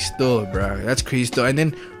crazy still, bruh. That's crazy still. And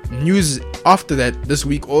then news after that this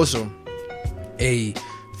week also, a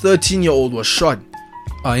 13-year-old was shot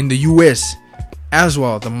in the US as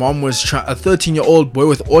well. The mom was a 13-year-old boy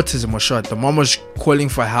with autism was shot. The mom was calling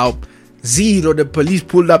for help. Zero, the police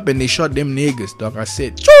pulled up and they shot them niggas, dog. I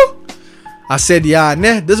said, choo! I said, yeah,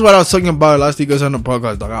 nah. This is what I was talking about last week on the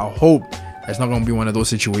podcast, dog. I hope it's not gonna be one of those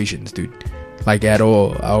situations, dude. Like, at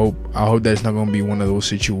all. I hope that it's not gonna be one of those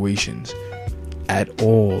situations at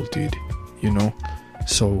all, dude. You know?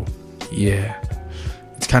 So yeah,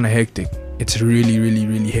 it's kind of hectic. It's really, really,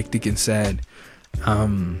 really hectic and sad.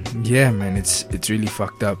 Yeah, man, it's really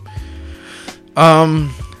fucked up.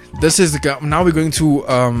 This is now we're going to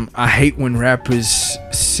I hate when rappers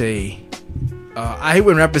say I hate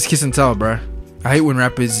when rappers kiss and tell, bruh. I hate when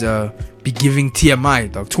rappers be giving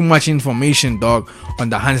TMI, dog. Too much information, dog, on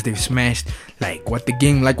the hands they've smashed. Like what the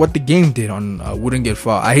game did on Wouldn't Get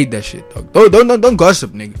Far. I hate that shit, dog. Don't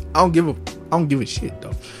gossip, nigga. I don't give a shit,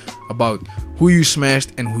 dog, about who you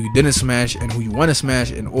smashed and who you didn't smash and who you want to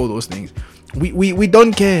smash and all those things. We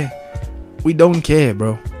don't care. We don't care,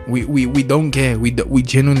 bro. We don't care. We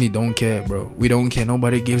genuinely don't care, bro. We don't care.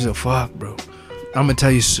 Nobody gives a fuck, bro. I'm gonna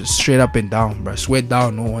tell you straight up and down, bro. Swear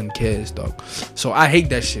down, no one cares, dog. So I hate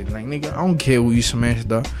that shit. Like, nigga, I don't care who you smashed,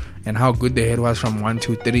 dog, and how good the head was from 1,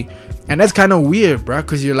 2, 3. And that's kind of weird, bro,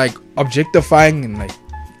 because you're like objectifying and like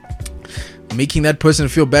making that person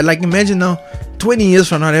feel bad. Like, imagine now, 20 years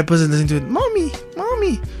from now, that person listening to it. Mommy,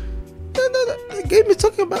 the game is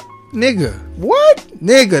talking about nigga. What?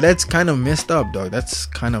 Nigga, that's kind of messed up, dog. That's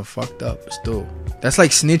kind of fucked up still. That's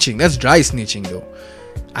like snitching. That's dry snitching, though.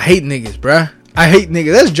 I hate niggas, bruh. I hate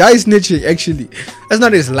niggas. That's dry snitching, actually. That's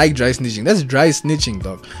not just like dry snitching. That's dry snitching,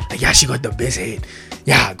 dog. Like, yeah, she got the best head.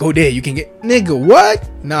 Yeah, go there. You can get... Nigga, what?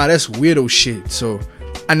 Nah, that's weirdo shit. So,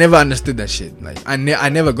 I never understood that shit. Like, I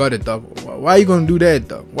never got it, dog. Why are you gonna do that,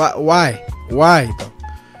 dog? Why, dog?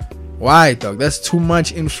 Why, dog? That's too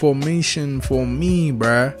much information for me,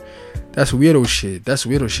 bruh. That's weirdo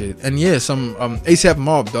shit. And yeah, some ASAP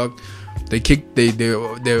Mob, dog.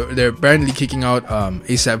 They're apparently kicking out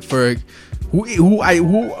ASAP Ferg.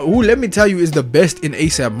 Who let me tell you is the best in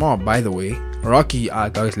ASAP Mob, by the way. Rocky,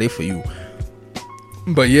 dog, is late for you.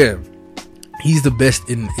 But yeah, he's the best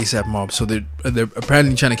in ASAP Mob. So they're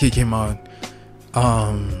apparently trying to kick him out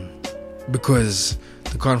because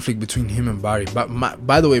the conflict between him and Barry. But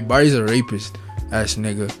by the way, Barry's a rapist ass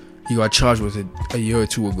nigga. He got charged with it a year or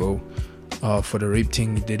two ago for the rape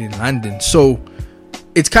thing he did in London. So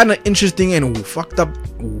it's kind of interesting and fucked up,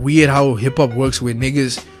 weird how hip hop works, where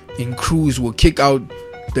niggas in crews will kick out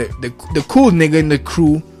the cool nigga in the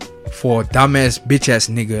crew for dumbass bitch ass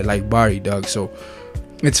nigga like Barry, dog. So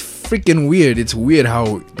it's freaking weird. It's weird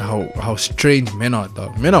how strange men are,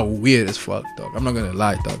 dog. Men are weird as fuck, dog. I'm not gonna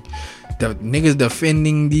lie, dog. The niggas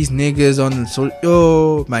defending these niggas on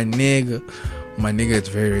my nigga, it's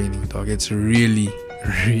very raining, dog. It's really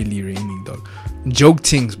raining, dog. Joke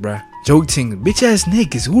things, bruh. Bitch ass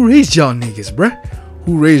niggas. Who raised y'all niggas, bruh?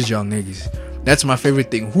 Who raised y'all niggas? That's my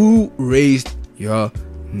favorite thing. Who raised y'all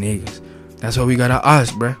niggas? That's what we gotta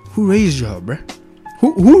ask, bruh. Who raised y'all, bruh?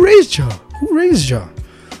 Who raised y'all? Who raised y'all?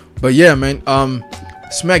 But yeah, man.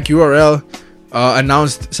 Smack URL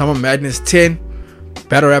announced Summer Madness 10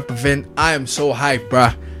 battle rap event. I am so hyped,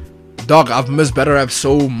 bruh. Dog, I've missed battle rap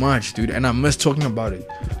so much, dude, and I miss talking about it.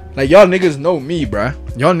 Like, y'all niggas know me, bruh.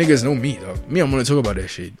 Y'all niggas know me, dog. Me, I'm gonna talk about that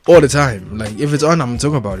shit all the time. Like, if it's on, I'm gonna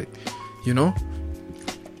talk about it. You know?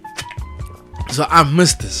 So I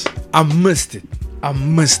missed this. I missed it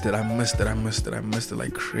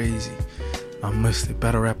like crazy. I missed it.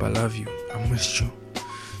 Battle rap, I love you. I missed you.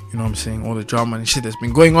 You know what I'm saying? All the drama and shit that's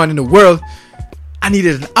been going on in the world. I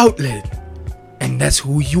needed an outlet. And that's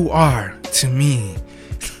who you are to me.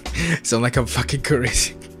 Sound like I'm fucking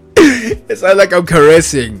caressing. It sounds like I'm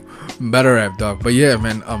caressing battle rap, dog. But yeah,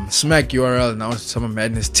 man, Smack URL announced Summer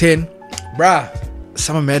Madness 10. Bruh,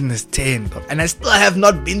 Summer Madness 10, dog. And I still have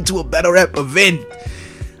not been to a battle rap event.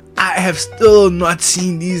 I have still not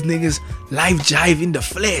seen these niggas live jive in the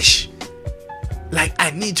flesh. Like,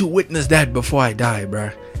 I need to witness that before I die,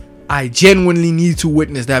 bruh. I genuinely need to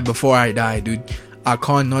witness that before I die, dude. I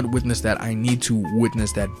can't not witness that. I need to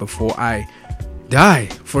witness that before I die.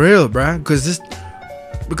 For real, bruh. Because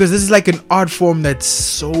this is like an art form that's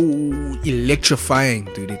so electrifying,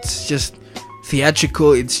 dude. It's just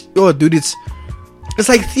theatrical. It's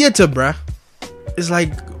like theater, bruh. It's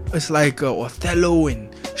like Othello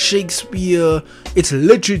and Shakespeare. It's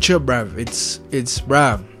literature, bruh. It's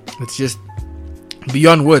bruh. It's just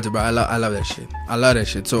beyond words, bruh. I love that shit. I love that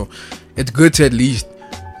shit. So it's good to at least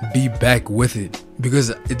be back with it, because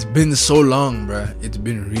it's been so long, bruh. It's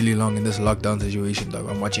been really long in this lockdown situation, dog.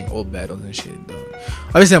 I'm watching old battles and shit, dog.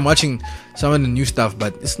 Obviously I'm watching some of the new stuff,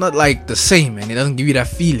 but it's not like the same, man. It doesn't give you that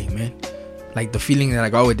feeling, man. Like the feeling that I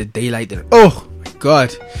got with the daylight. Oh my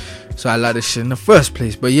god. So I love this shit in the first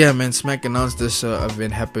place. But yeah, man, Smack announced this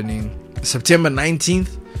event happening September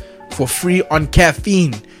 19th for free on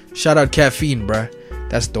Caffeine. Shout out Caffeine, bruh.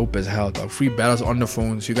 That's dope as hell, dog. Free battles on the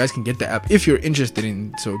phone, so you guys can get the app if you're interested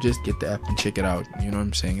in it. So just get the app and check it out. You know what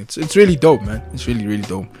I'm saying? It's really dope, man. It's really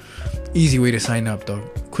dope. Easy way to sign up, dog.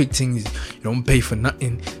 Quick things. You don't pay for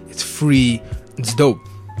nothing. It's free. It's dope.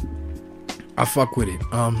 I fuck with it.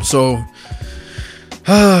 So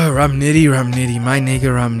Ramnitty, my nigga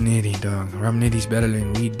Ramnitty, dog. Ramnitty's better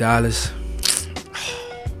than Reed Dollars.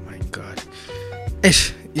 Oh my god.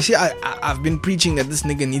 Ish. You see, I've been preaching that this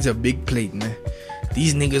nigga needs a big plate, man.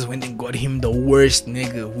 These niggas went and got him the worst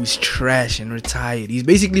nigga who's trash and retired. He's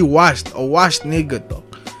basically a washed nigga, dog.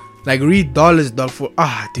 Like Reed Dollars, dog, for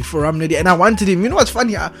Ramnitty. And I wanted him. You know what's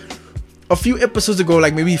funny? A few episodes ago,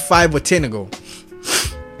 like maybe 5 or 10 ago,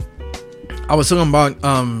 I was talking about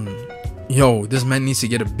this man needs to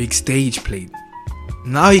get a big stage plate.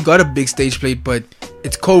 Now he got a big stage plate, but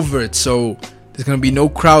it's covert, so there's gonna be no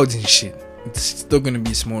crowds and shit. It's still gonna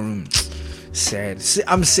be a small room. Sad.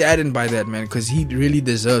 I'm saddened by that, man, because he really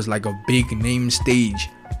deserves like a big name stage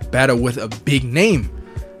battle with a big name.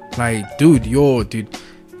 Like, dude,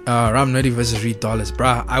 Ram Nutty versus Reed Dollars,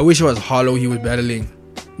 bruh. I wish it was Hollow he was battling.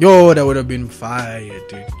 Yo, that would have been fire,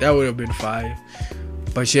 dude. That would have been fire.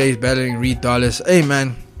 But yeah, he's battling Reed Dollars. Hey,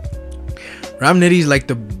 man. Ram Nutty's like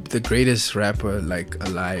the greatest rapper like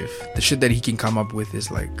alive. The shit that he can come up with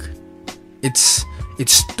is like, it's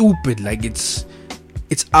stupid. Like it's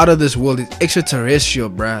out of this world. It's extraterrestrial,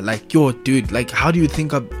 bruh. Like, yo, dude. Like, how do you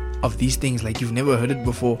think of these things? Like, you've never heard it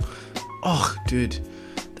before. Oh, dude.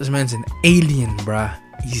 This man's an alien, bruh.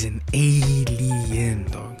 He's an alien,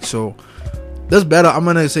 dog. So this battle, I'm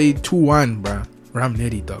gonna say 2-1, bruh. Ram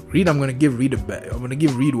Nutty, dog. Reed, I'm gonna give Reed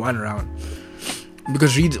one round,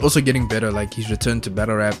 because Reed's also getting better. Like, he's returned to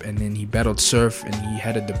battle rap, and then he battled Surf, and he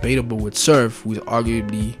had a debatable with Surf, who's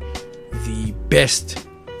arguably the best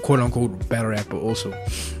quote unquote battle rapper also.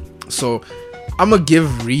 So I'm gonna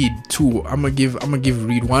give Reed I'm gonna give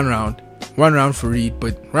Reed one round for Reed.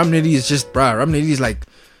 But Ram Nutty is just, bruh. Ram Nutty's like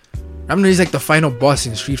the final boss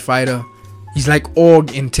in Street Fighter. He's like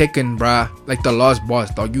Org in Tekken, bruh. Like the last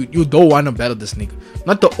boss, dog. You don't want to battle this nigga.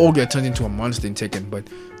 Not the Org that turns into a monster in Tekken, but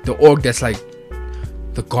the Org that's like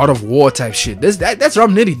the god of war type shit. That's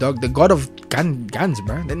Ram Nutty, dog. The god of guns,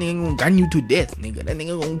 bruh. That nigga gonna gun you to death, nigga. That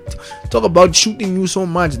nigga gonna talk about shooting you so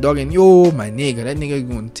much, dog. And yo, my nigga, that nigga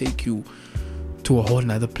gonna take you to a whole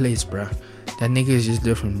nother place, bruh. That nigga is just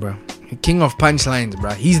different, bruh. King of punchlines,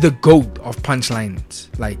 bruh. He's the GOAT of punchlines.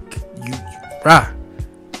 Like, you bruh.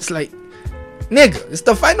 It's like, nigga, it's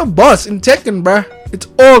the final boss in Tekken, bruh. It's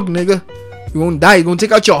Org, nigga. You gonna die. You gonna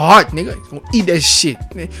take out your heart, nigga. You gonna eat that shit.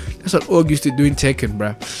 That's what Org used to do in Tekken,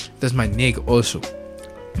 bruh. That's my nigga also.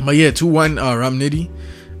 But yeah, 2-1 Ram Nutty.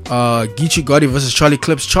 Geechee Gotti versus Charlie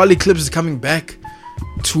Clips. Charlie Clips is coming back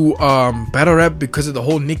to battle rap because of the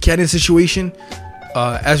whole Nick Cannon situation.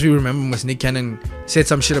 As we remember, was Nick Cannon said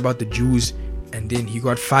some shit about the Jews, and then he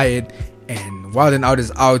got fired, and Wild 'N Out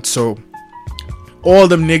is out. So all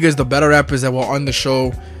them niggas, the battle rappers that were on the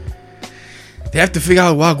show, they have to figure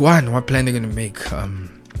out what plan they're gonna make.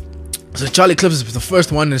 So Charlie Clips is the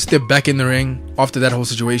first one to step back in the ring after that whole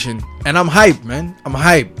situation, and I'm hyped, man. I'm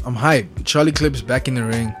hyped. Charlie Clips back in the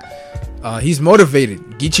ring. He's motivated.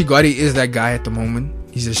 Geechee Gotti is that guy at the moment.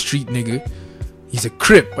 He's a street nigga. He's a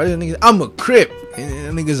Crip. I'm a Crip.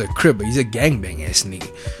 That nigga's a Crip, but he's a gangbang ass nigga.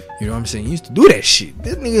 You know what I'm saying? He used to do that shit.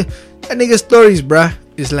 That nigga stories, bruh.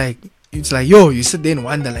 It's like, yo, you sit there and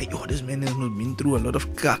wonder, like, yo, this man has not been through a lot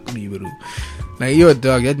of cock, bro. Like, yo,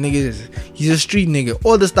 dog, that nigga he's a street nigga.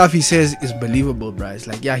 All the stuff he says is believable, bruh. It's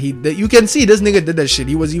like, yeah, you can see this nigga did that shit.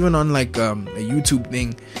 He was even on like a YouTube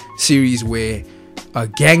series where a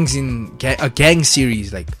gang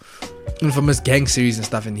series, like infamous gang series and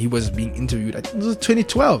stuff, and he was being interviewed. I think it was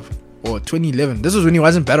 2012 or 2011. This was when he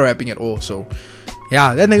wasn't battle rapping at all. So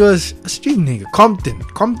yeah, that nigga was a street nigga. Compton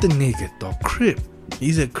nigga, dog. Crip.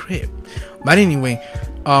 He's a Crip. But anyway,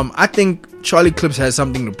 I think Charlie Clips has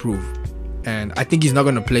something to prove, and I think he's not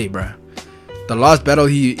gonna play, bruh. The last battle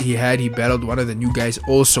he battled one of the new guys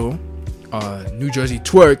also, New Jersey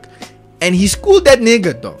Twerk, and he schooled that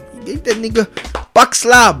nigga, dog. He gave that nigga pak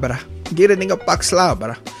slab,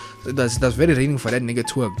 bruh. So that's very rating for that nigga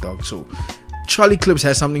Twerk, dog. So Charlie Clips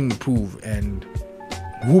has something to prove, and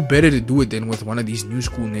who better to do it than with one of these new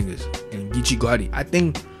school niggas and Geechee Gotti. I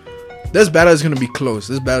think this battle is gonna be close.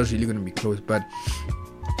 This battle is really gonna be close, but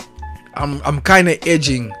I'm kind of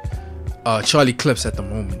edging Charlie Clips at the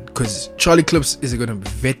moment, because Charlie Clips is gonna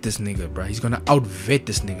vet this nigga, bruh. He's gonna out vet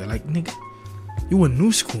this nigga. Like, nigga, you a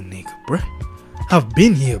new school nigga, bruh. I've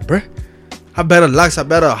been here, bruh. I battle Lux, I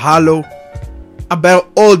battle Hollow, I battle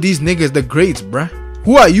all these niggas, the greats, bruh.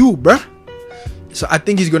 Who are you, bruh? So I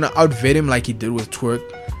think he's gonna out vet him like he did with Twerk.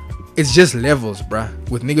 It's just levels, bruh,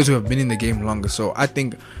 with niggas who have been in the game longer. So I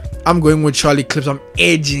think I'm going with Charlie Clips. I'm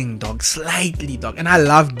edging, dog, slightly, dog. And I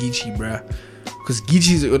love Geechee, bruh, because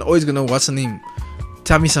Geechee's always gonna, what's the name,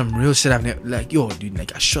 tell me some real shit I've never, like, yo, dude,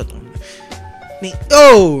 like, I shot him.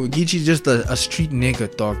 Yo, Geechee's just a street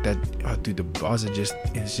nigga, dog. That, oh, dude, the bars are just,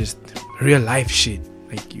 it's just real life shit.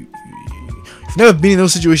 Like, you've never been in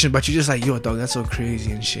those situations, but you're just like, yo, dog, that's so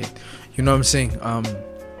crazy and shit. You know what I'm saying?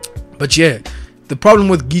 But yeah, the problem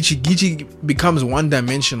with Geechee becomes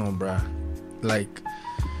one-dimensional, bruh. Like,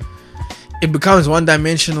 it becomes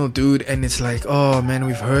one-dimensional, dude, and it's like, oh man,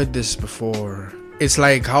 we've heard this before. It's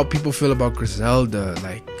like how people feel about Griselda,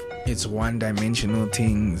 like it's one-dimensional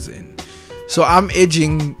things. And so I'm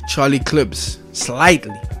edging Charlie Clips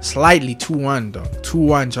slightly 2-1, dog.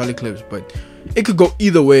 2-1 Charlie Clips, but it could go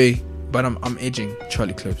either way, but I'm edging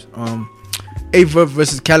Charlie Clips. Averb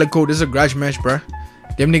versus Calico. This is a grudge match, bruh.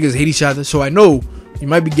 Them niggas hate each other, so I know you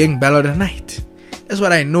might be getting battle tonight. That's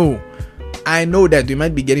what I know. I know that we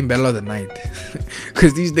might be getting battle of the night.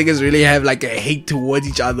 Because these niggas really have like a hate towards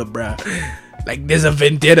each other, bruh. Like there's a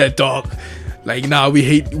vendetta, dog. Like, nah, we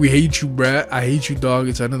hate you, bruh. I hate you, dog.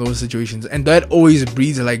 It's one of those situations. And that always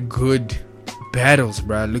breeds like good battles,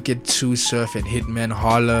 bruh. Look at Sue Surf and Hitman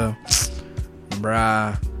Holler,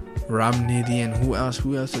 bruh. Ram Nitty and who else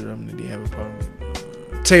did Ram Nitty have a problem with?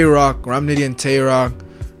 Tay-Rock, Ram Nitty and Tay-Rock.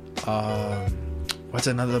 What's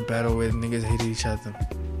another battle where niggas hated each other?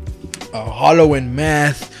 Hollow and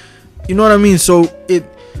Math. You know what I mean? So it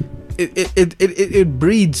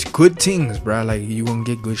breeds good things, bruh. Like you gonna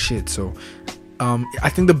get good shit. So I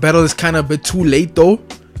think the battle is kind of a bit too late though,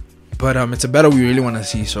 but it's a battle we really want to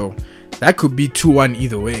see. So that could be 2-1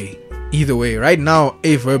 either way. Right now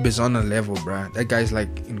Averb is on a level, bruh. That guy's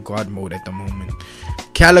like in god mode at the moment.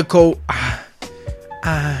 Calico,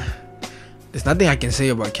 there's nothing I can say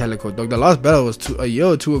about Calico, dog. The last battle was a year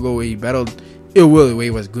or two ago where he battled Ill Will. The way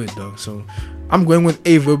was good, dog. So I'm going with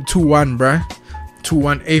Averb 2-1, bruh.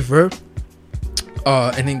 2-1 Averb.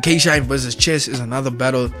 And then K-Shine versus Chess is another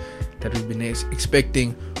battle that we've been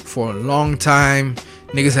expecting for a long time.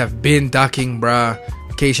 Niggas have been ducking, bruh.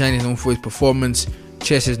 K-Shine is known for his performance.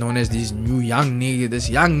 Chess is known as this young nigga, the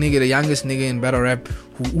youngest nigga in battle rap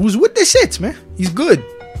who's with the shits, man. He's good.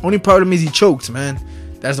 Only problem is he choked, man.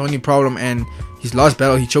 That's the only problem. And his last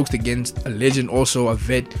battle, he choked against a legend, also a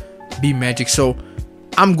vet, B Magic. So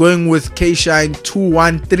I'm going with K-Shine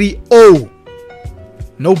 2-1-3-0.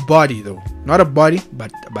 No body though, not a body,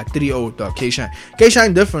 but 3-0 dog.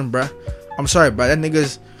 K-Shine different, bruh. I'm sorry, but that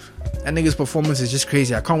nigga's performance is just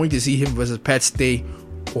crazy. I can't wait to see him versus Pat Stay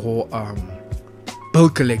or Bill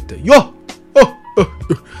Collector. It's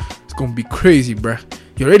gonna be crazy, bruh.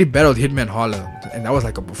 He already battled Hitman Holler, and that was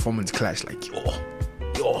like a performance clash. Like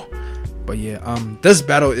yo. But yeah, this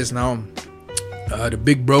battle is now the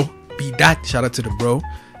big bro B-Dot. Shout out to the bro.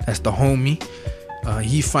 That's the homie.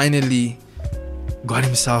 He finally got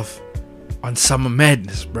himself on Summer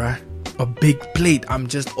Madness, bruh. A big plate. I'm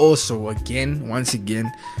just also once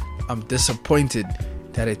again, I'm disappointed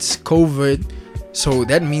that it's COVID. So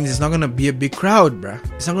that means it's not gonna be a big crowd, bruh.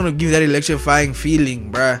 It's not gonna give that electrifying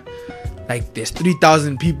feeling, bruh. Like there's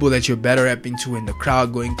 3,000 people that you're battle rapping to in the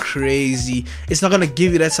crowd going crazy. It's not gonna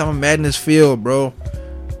give you that Summer Madness feel, bro.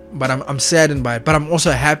 But I'm saddened by it. But I'm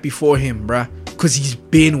also happy for him, bruh. Cause he's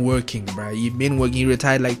been working, bruh. He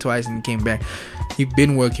retired like twice and he came back. He's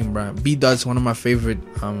been working, bruh. B-Dot's one of my favorite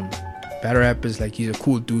battle rappers. Like he's a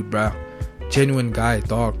cool dude, bruh. Genuine guy,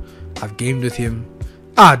 dog. I've gamed with him.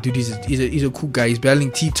 Dude, he's a cool guy. He's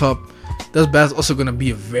battling T-Top. This battle's also gonna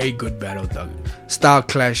be a very good battle, dog. Style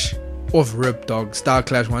clash off rip, dog. Style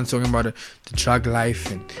clash. One's talking about the drug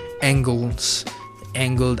life and angles.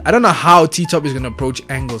 Angled. I don't know how T-Top is gonna approach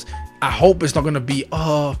angles. I hope it's not gonna be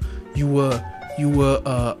you were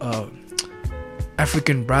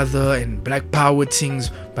African brother and black power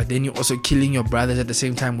things, but then you're also killing your brothers at the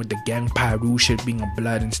same time with the gang Paru shit being a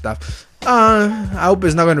blood and stuff. I hope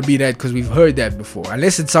it's not gonna be that, because we've heard that before,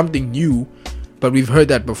 unless it's something new, but we've heard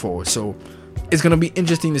that before. So it's gonna be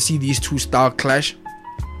interesting to see these two style clash,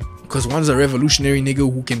 because one's a revolutionary nigga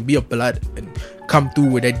who can be a blood and come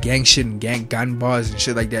through with that gang shit and gang gun bars and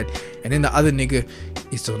shit like that, and then the other nigga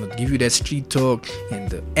is gonna give you that street talk and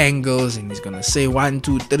the angles, and he's gonna say 1,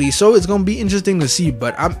 2, 3. So it's gonna be interesting to see,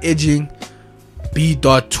 but I'm edging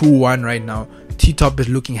B-Dot 2-1 right now. T-Top is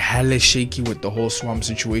looking hella shaky with the whole Swamp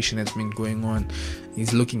situation that's been going on.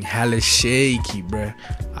 He's looking hella shaky, bruh.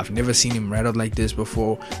 I've never seen him rattled like this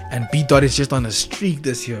before. And B-Dot is just on a streak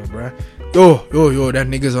this year, bruh. Yo, that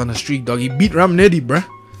nigga's on a streak, dog. He beat Ram Nitty, bruh.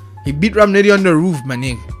 He beat Ram Nitty on the roof, my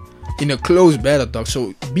nigga. In a close battle, dog.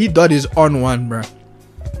 So B-Dot is on one, bruh.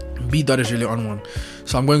 B-Dot is really on one.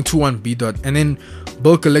 So I'm going 2-1 B-Dot. And then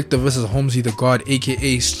Bill Collector versus Holmesy the God,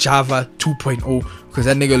 aka Shava 2.0. Because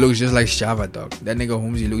that nigga looks just like Shava, dog. That nigga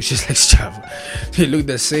Holmesy looks just like Shava. He looked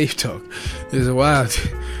the same, dog. It's wild.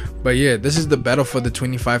 But yeah, this is the battle for the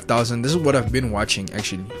 25,000. This is what I've been watching,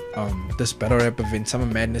 actually. This battle rap event, Summer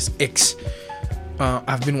Madness X.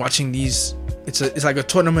 I've been watching these. It's like a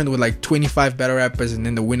tournament with like 25 battle rappers, and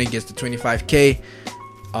then the winner gets the 25k.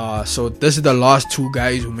 So this is the last two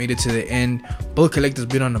guys who made it to the end. Bill Collector's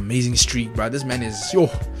been on an amazing streak, bro. This man is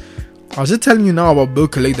I was just telling you now about Bill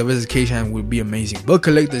Collector versus K-Shine would be amazing. Bill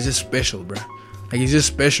Collector is just special, bro. Like he's just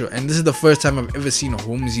special, and this is the first time I've ever seen a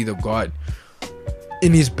Holmesy the God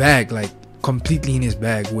in his bag, like completely in his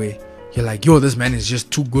bag, where you're like, yo, this man is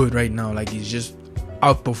just too good right now. Like he's just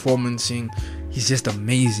outperforming. He's just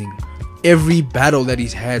amazing. Every battle that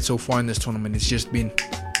he's had so far in this tournament, it's just been.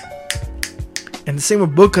 And the same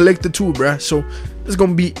with Bill Collector too, bruh. So this is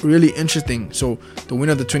gonna be really interesting. So the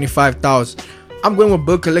winner of the 25,000 I'm going with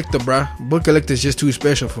Book Collector, bruh. Book Collector is just too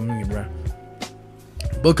special for me, bruh.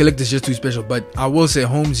 Book Collector is just too special. But I will say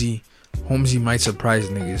Holmesy might surprise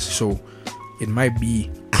niggas. So it might be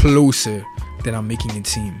closer than I'm making it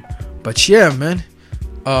seem. But yeah, man.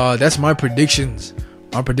 That's my predictions.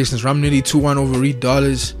 Ram Nitty 2-1 over Reed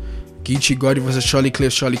Dollars. Geechee Gotti versus Charlie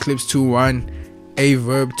Clips 2-1.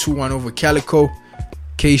 A-Verb 2-1 over Calico.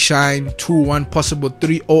 K-Shine 2-1. Possible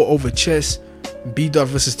 3-0 over Chess. B-Dot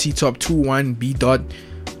versus T-Top 2-1. B-Dot.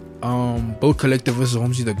 Book Collector versus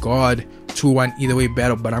Holmesy the God 2-1. Either way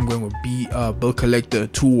battle, but I'm going with Book Collector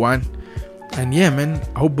 2-1. And yeah, man,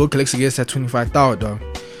 I hope Book Collector gets that 25,000, dog. You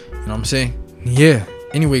know what I'm saying? Yeah.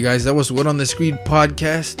 Anyway, guys, that was Word on the Screen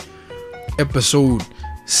podcast, episode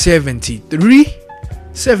 73.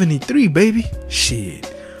 73, baby.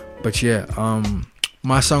 Shit. But yeah,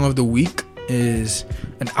 my song of the week is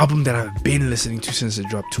an album that I've been listening to since it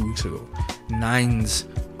dropped 2 weeks ago. Nines,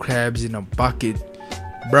 Crabs in a Bucket.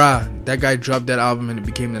 Bruh, that guy dropped that album and it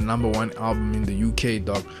became the #1 album in the UK,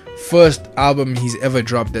 dog. First album he's ever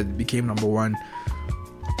dropped that became #1.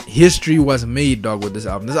 History was made, dog, with this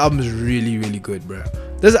album. This album is really, really good, bruh.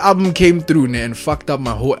 This album came through and fucked up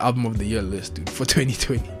my whole album of the year list, dude, for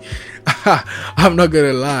 2020. I'm not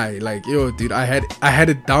gonna lie, like, yo, dude, I had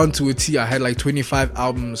it down to a T. I had like 25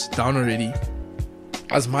 albums down already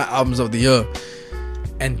as my albums of the year,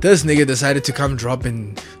 and this nigga decided to come drop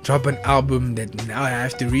an album that now I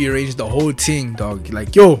have to rearrange the whole thing, dog.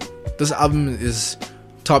 Like, yo, this album is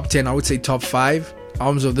top 10, I would say top 5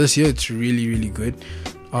 albums of this year. It's really, really good.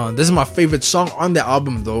 This is my favorite song on the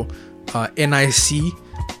album, though. NIC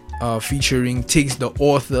featuring Tiggs, the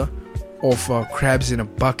author of Crabs in a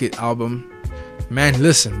Bucket album. Man,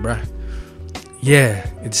 listen, bruh. Yeah,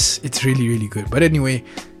 it's really, really good. But anyway,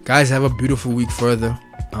 guys, have a beautiful week further.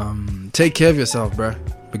 Take care of yourself, bruh,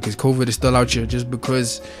 because COVID is still out here. Just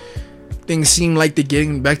because things seem like they're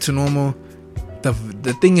getting back to normal, the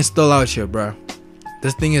thing is still out here, bruh.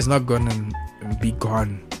 This thing is not gonna be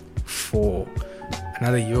gone for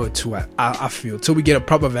another year or two. I feel till we get a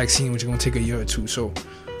proper vaccine, which is gonna take a year or two. So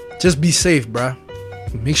just be safe, bruh.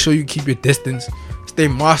 Make sure you keep your distance. Stay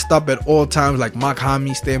masked up at all times, like Mark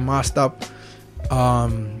Hami. Stay masked up,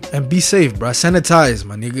 and be safe, bruh. Sanitize,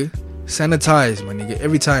 my nigga. Sanitize, my nigga.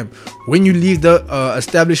 Every time when you leave the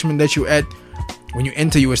establishment that you at, when you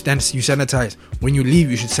enter, you sanitize. When you leave,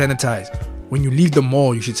 you should sanitize. When you leave the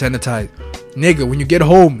mall, you should sanitize, nigga. When you get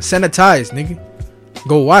home, sanitize, nigga.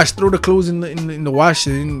 Go wash, throw the clothes in the wash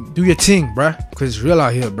and do your thing, bruh. Cause it's real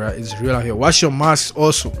out here, bruh. It's real out here. Wash your masks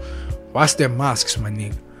also. Wash their masks, my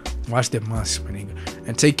nigga. Wash their masks, my nigga.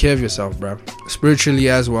 And take care of yourself, bruh. Spiritually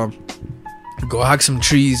as well. Go hug some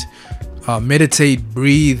trees. Meditate,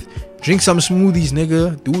 breathe. Drink some smoothies,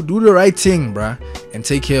 nigga. Do the right thing, bruh. And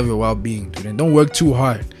take care of your well-being, dude. And don't work too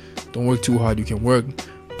hard. Don't work too hard. You can work,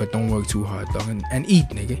 but don't work too hard, dog. And eat,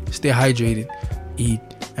 nigga. Stay hydrated. Eat.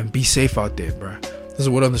 And be safe out there, bruh. This is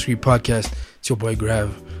Word on the Street podcast. It's your boy Grav.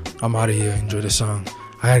 I'm out of here. Enjoy the song.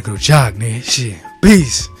 I gotta go jog, nigga. Shit.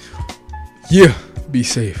 Peace. Yeah. Be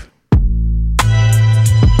safe.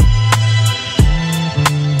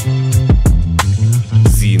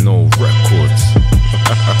 Zeno Records.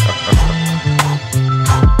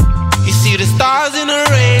 You see the stars in the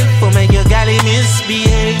rain for make your galley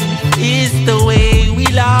misbehave. It's the way we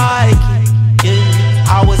like it. Yeah.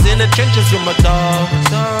 I was in the trenches with my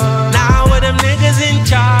dogs. Now with them niggas in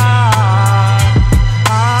charge.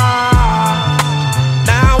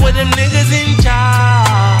 Now with them niggas in charge.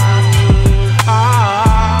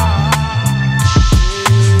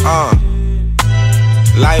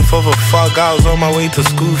 Life of a fuck, I was on my way to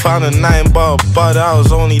school, found a 9-bar bud, I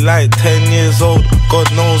was only like 10 years old.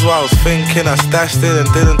 God knows what I was thinking, I stashed it and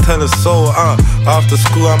didn't tell a soul. After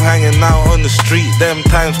school I'm hanging out on the street, them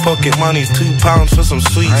times pocket money's £2 for some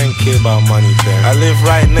sweets. I ain't care about money then. I live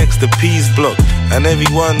right next to Peas Block, and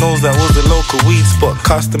everyone knows that was the local weed spot.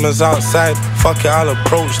 Customers outside, fuck it, I'll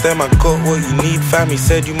approach them. I got what you need, family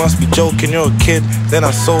said you must be joking, you're a kid. Then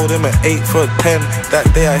I sold him at 8 for a 10. That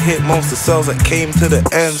day I hit most of the sales that came to the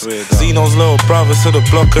ends. Zeno's little brother, so the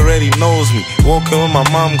block already knows me. Walking with my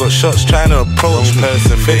mom, got shots trying to approach me.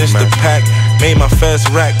 Finished the pack, made my first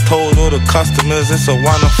rack, told all the customers it's a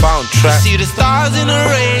one-I-found track. You see the stars in the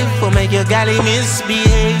rain for make your galley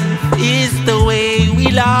misbehave. It's the way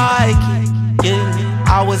we like it. Yeah.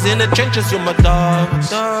 I was in the trenches with my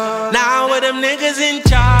dogs. Now with them niggas in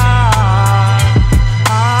charge.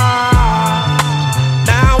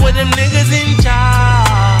 Now with them niggas in charge.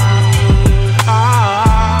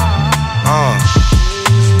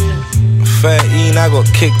 13, I got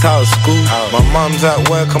kicked out of school. My mom's at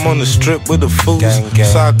work, I'm on the strip with the fools.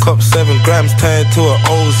 So I copped 7 grams, turned to an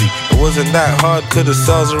Ozy. It wasn't that hard, cause the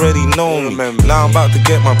cells already know me. Now I'm about to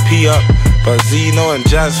get my P up, but Zeno and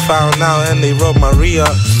Jazz found out and they robbed my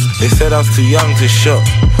re-up. They said I was too young to shop,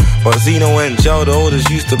 but Zeno and Joe, the oldest,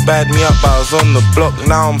 used to bad me up. I was on the block,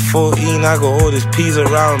 now I'm 14, I got all this peas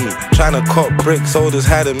around me. Tryna cop bricks, oldest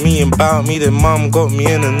had a me about me. Then mom got me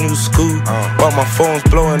in a new school, but my phone's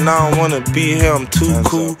blowing, I don't wanna be here, I'm too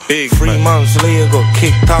cool. 3 months later, got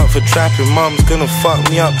kicked out for trapping. Mom's gonna fuck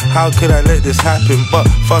me up, how could I let this happen? But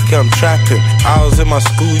fuck it, I'm trapping. I was in my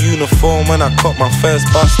school uniform when I caught my first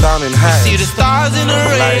bus down in Hatton. See the stars in the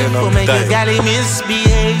rain will make a galley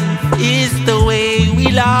misbehave. It's the way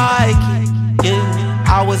we like it, yeah.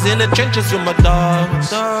 I was in the trenches with my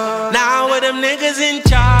dogs. Now with them niggas in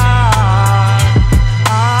charge.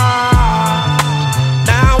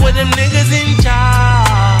 Now with them niggas in charge.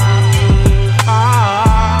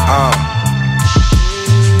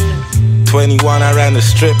 21, I ran the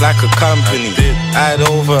strip like a company. I had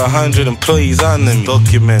over 100 employees under me.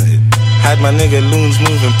 Documented. Had my nigga Loons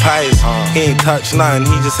moving pies. He ain't touched nothing,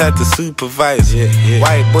 he just had to supervise.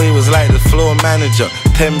 White boy was like the floor manager.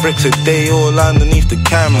 10 bricks a day all underneath the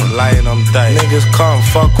camera. Lying, I'm dying. Niggas can't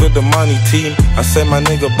fuck with the money team. I said my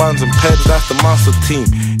nigga Buns and Peds, that's the muscle team.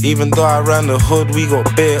 Even though I ran the hood, we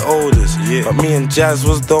got bare orders. But me and Jazz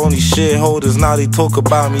was the only shareholders. Now they talk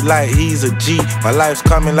about me like he's a G. My life's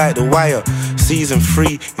coming like The Wire, season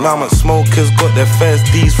 3. Now much smokers got their first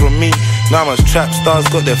D's from me. Now much trap stars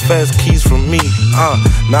got their first keys from me.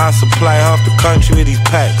 Now I supply half the country with these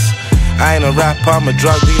packs. I ain't a rapper, I'm a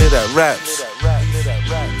drug dealer that raps.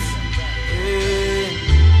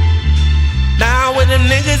 Now with them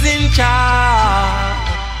niggas in charge.